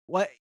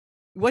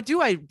what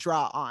do I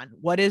draw on?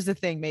 What is the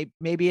thing?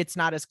 Maybe it's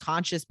not as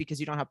conscious because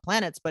you don't have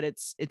planets, but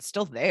it's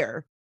still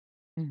there.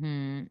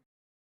 Mm-hmm.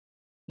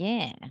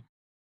 Yeah.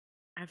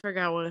 I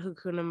forgot what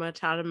Hakuna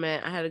Matata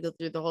meant. I had to go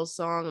through the whole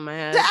song in my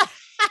head.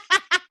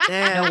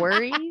 Damn. No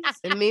worries.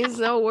 It means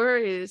no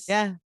worries.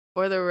 Yeah.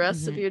 For the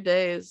rest of your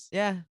days.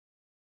 Yeah.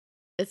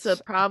 It's a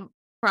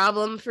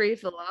problem-free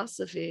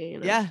philosophy.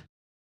 Yeah.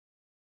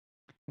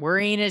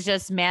 Worrying is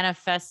just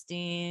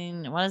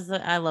manifesting.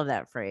 I love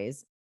that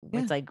phrase. Yeah.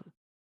 It's like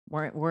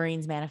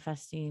worrying's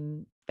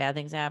manifesting bad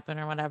things happen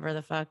or whatever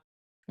the fuck.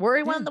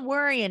 Worry one of the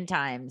worrying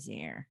times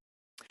here.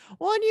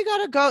 Well, and you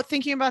got to go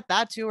thinking about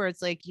that too, where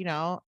it's like, you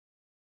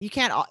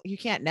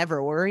can't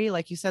never worry.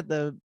 Like you said,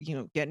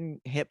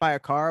 getting hit by a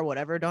car or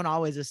whatever, don't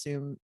always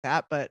assume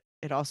that, but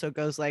it also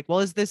goes like, well,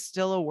 is this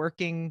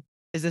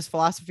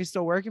philosophy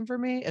still working for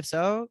me? If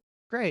so,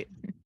 great.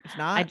 If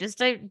not, I just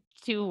typed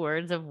 2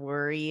 words of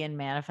worry and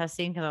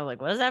manifesting because I was like,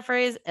 what is that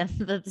phrase? And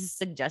the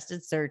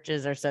suggested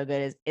searches are so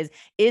good.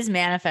 Is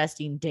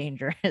manifesting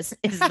dangerous?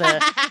 Is one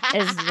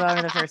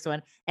of the first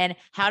one. And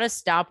how to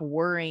stop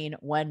worrying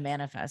when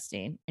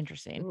manifesting.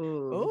 Interesting.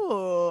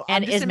 Ooh.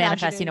 And is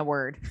manifesting a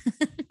word?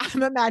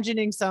 I'm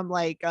imagining some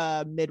like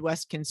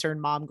Midwest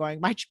concerned mom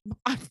going,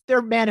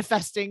 they're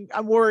manifesting.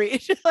 I'm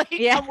worried.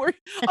 I'm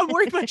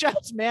worried my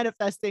child's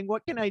manifesting.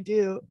 What can I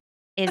do?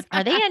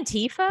 Are they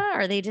Antifa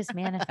or are they just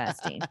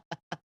manifesting?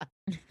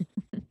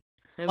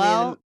 I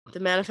mean, the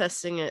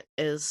manifesting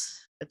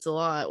it's a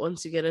lot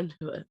once you get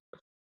into it.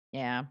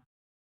 Yeah.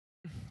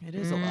 It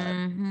is a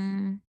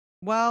lot.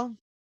 Well,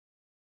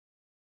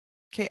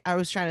 okay, I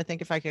was trying to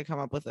think if I could come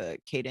up with a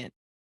cadent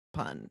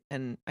pun,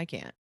 and I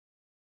can't.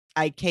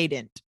 I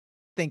cadent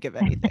think of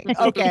anything.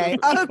 Okay.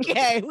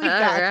 We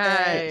got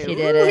there. You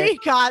did it. We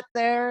got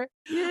there.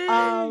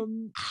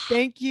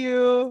 Thank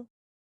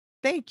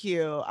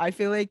you. I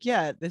feel like,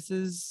 this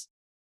is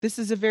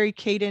a very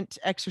cadent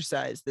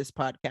exercise, this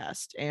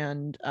podcast,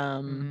 and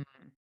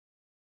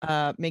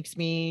makes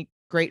me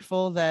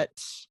grateful that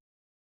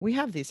we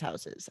have these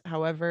houses.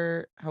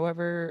 However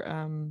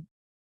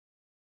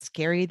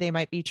scary they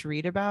might be to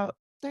read about,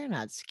 they're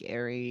not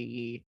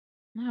scary.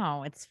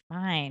 No, it's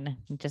fine.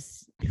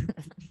 Just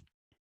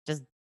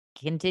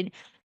continue,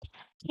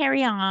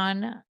 carry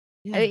on.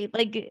 Yeah. I mean,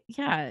 like,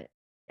 yeah.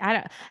 I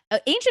don't.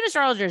 Ancient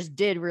astrologers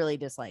did really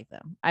dislike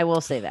them. I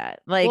will say that.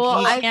 Like,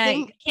 well, you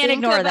can't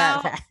ignore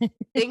that.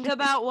 Think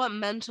about what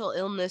mental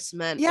illness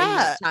meant in Yeah.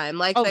 that time,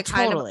 like Oh, the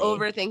kind of totally.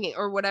 overthinking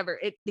or whatever.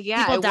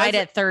 People died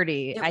at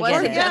 30. It I was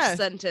get a it. death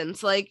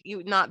sentence, like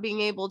you not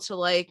being able to,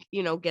 like,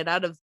 you know, get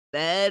out of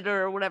bed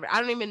or whatever. I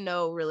don't even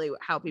know really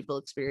how people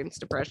experience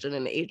depression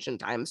in ancient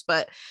times,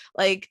 but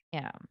like,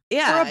 Yeah. For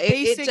a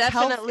basic it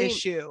health definitely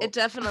issue. it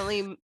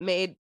definitely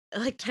made,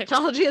 like,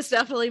 technology has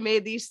definitely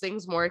made these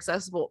things more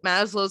accessible.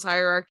 Maslow's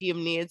hierarchy of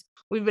needs,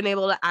 we've been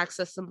able to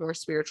access some more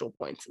spiritual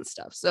points and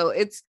stuff. So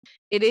it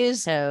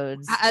is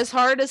Toads. as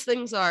hard as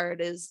things are, it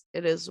is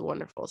a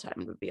wonderful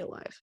time to be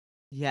alive.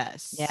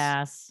 Yes.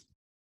 Yes.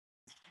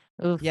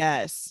 Oof.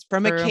 Yes.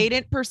 From True. a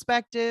cadent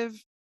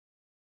perspective,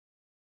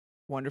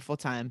 wonderful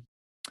time.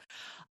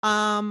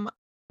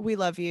 We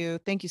love you.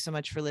 Thank you so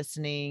much for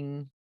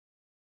listening.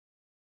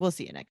 We'll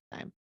see you next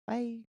time.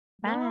 Bye.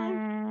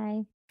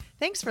 Bye.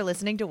 Thanks for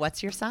listening to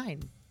What's Your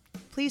Sign?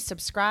 Please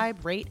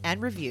subscribe, rate,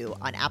 and review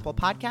on Apple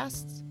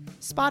Podcasts,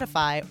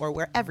 Spotify, or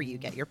wherever you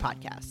get your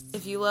podcasts.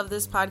 If you love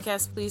this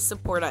podcast, please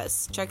support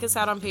us. Check us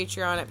out on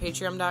Patreon at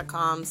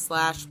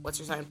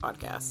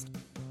patreon.com/what'syoursignpodcast.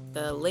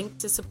 The link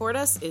to support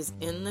us is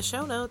in the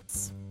show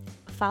notes.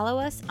 Follow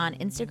us on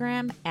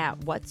Instagram at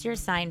What's Your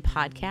Sign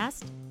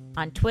Podcast,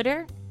 on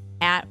Twitter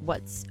at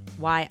What's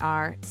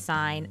YR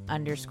Sign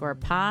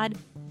 _pod,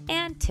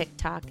 and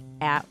TikTok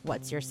at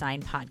What's Your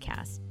Sign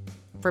Podcast.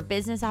 For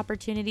business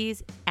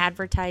opportunities,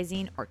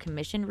 advertising, or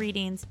commission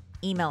readings,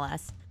 email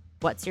us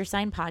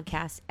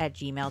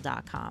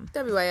what'syoursignpodcast@gmail.com.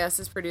 WIS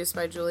is produced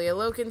by Julia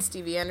Loken,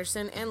 Stevie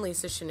Anderson, and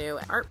Lisa Chanou.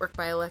 Artwork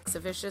by Alexa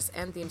Vicious,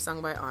 and theme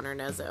song by Honor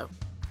Nezo.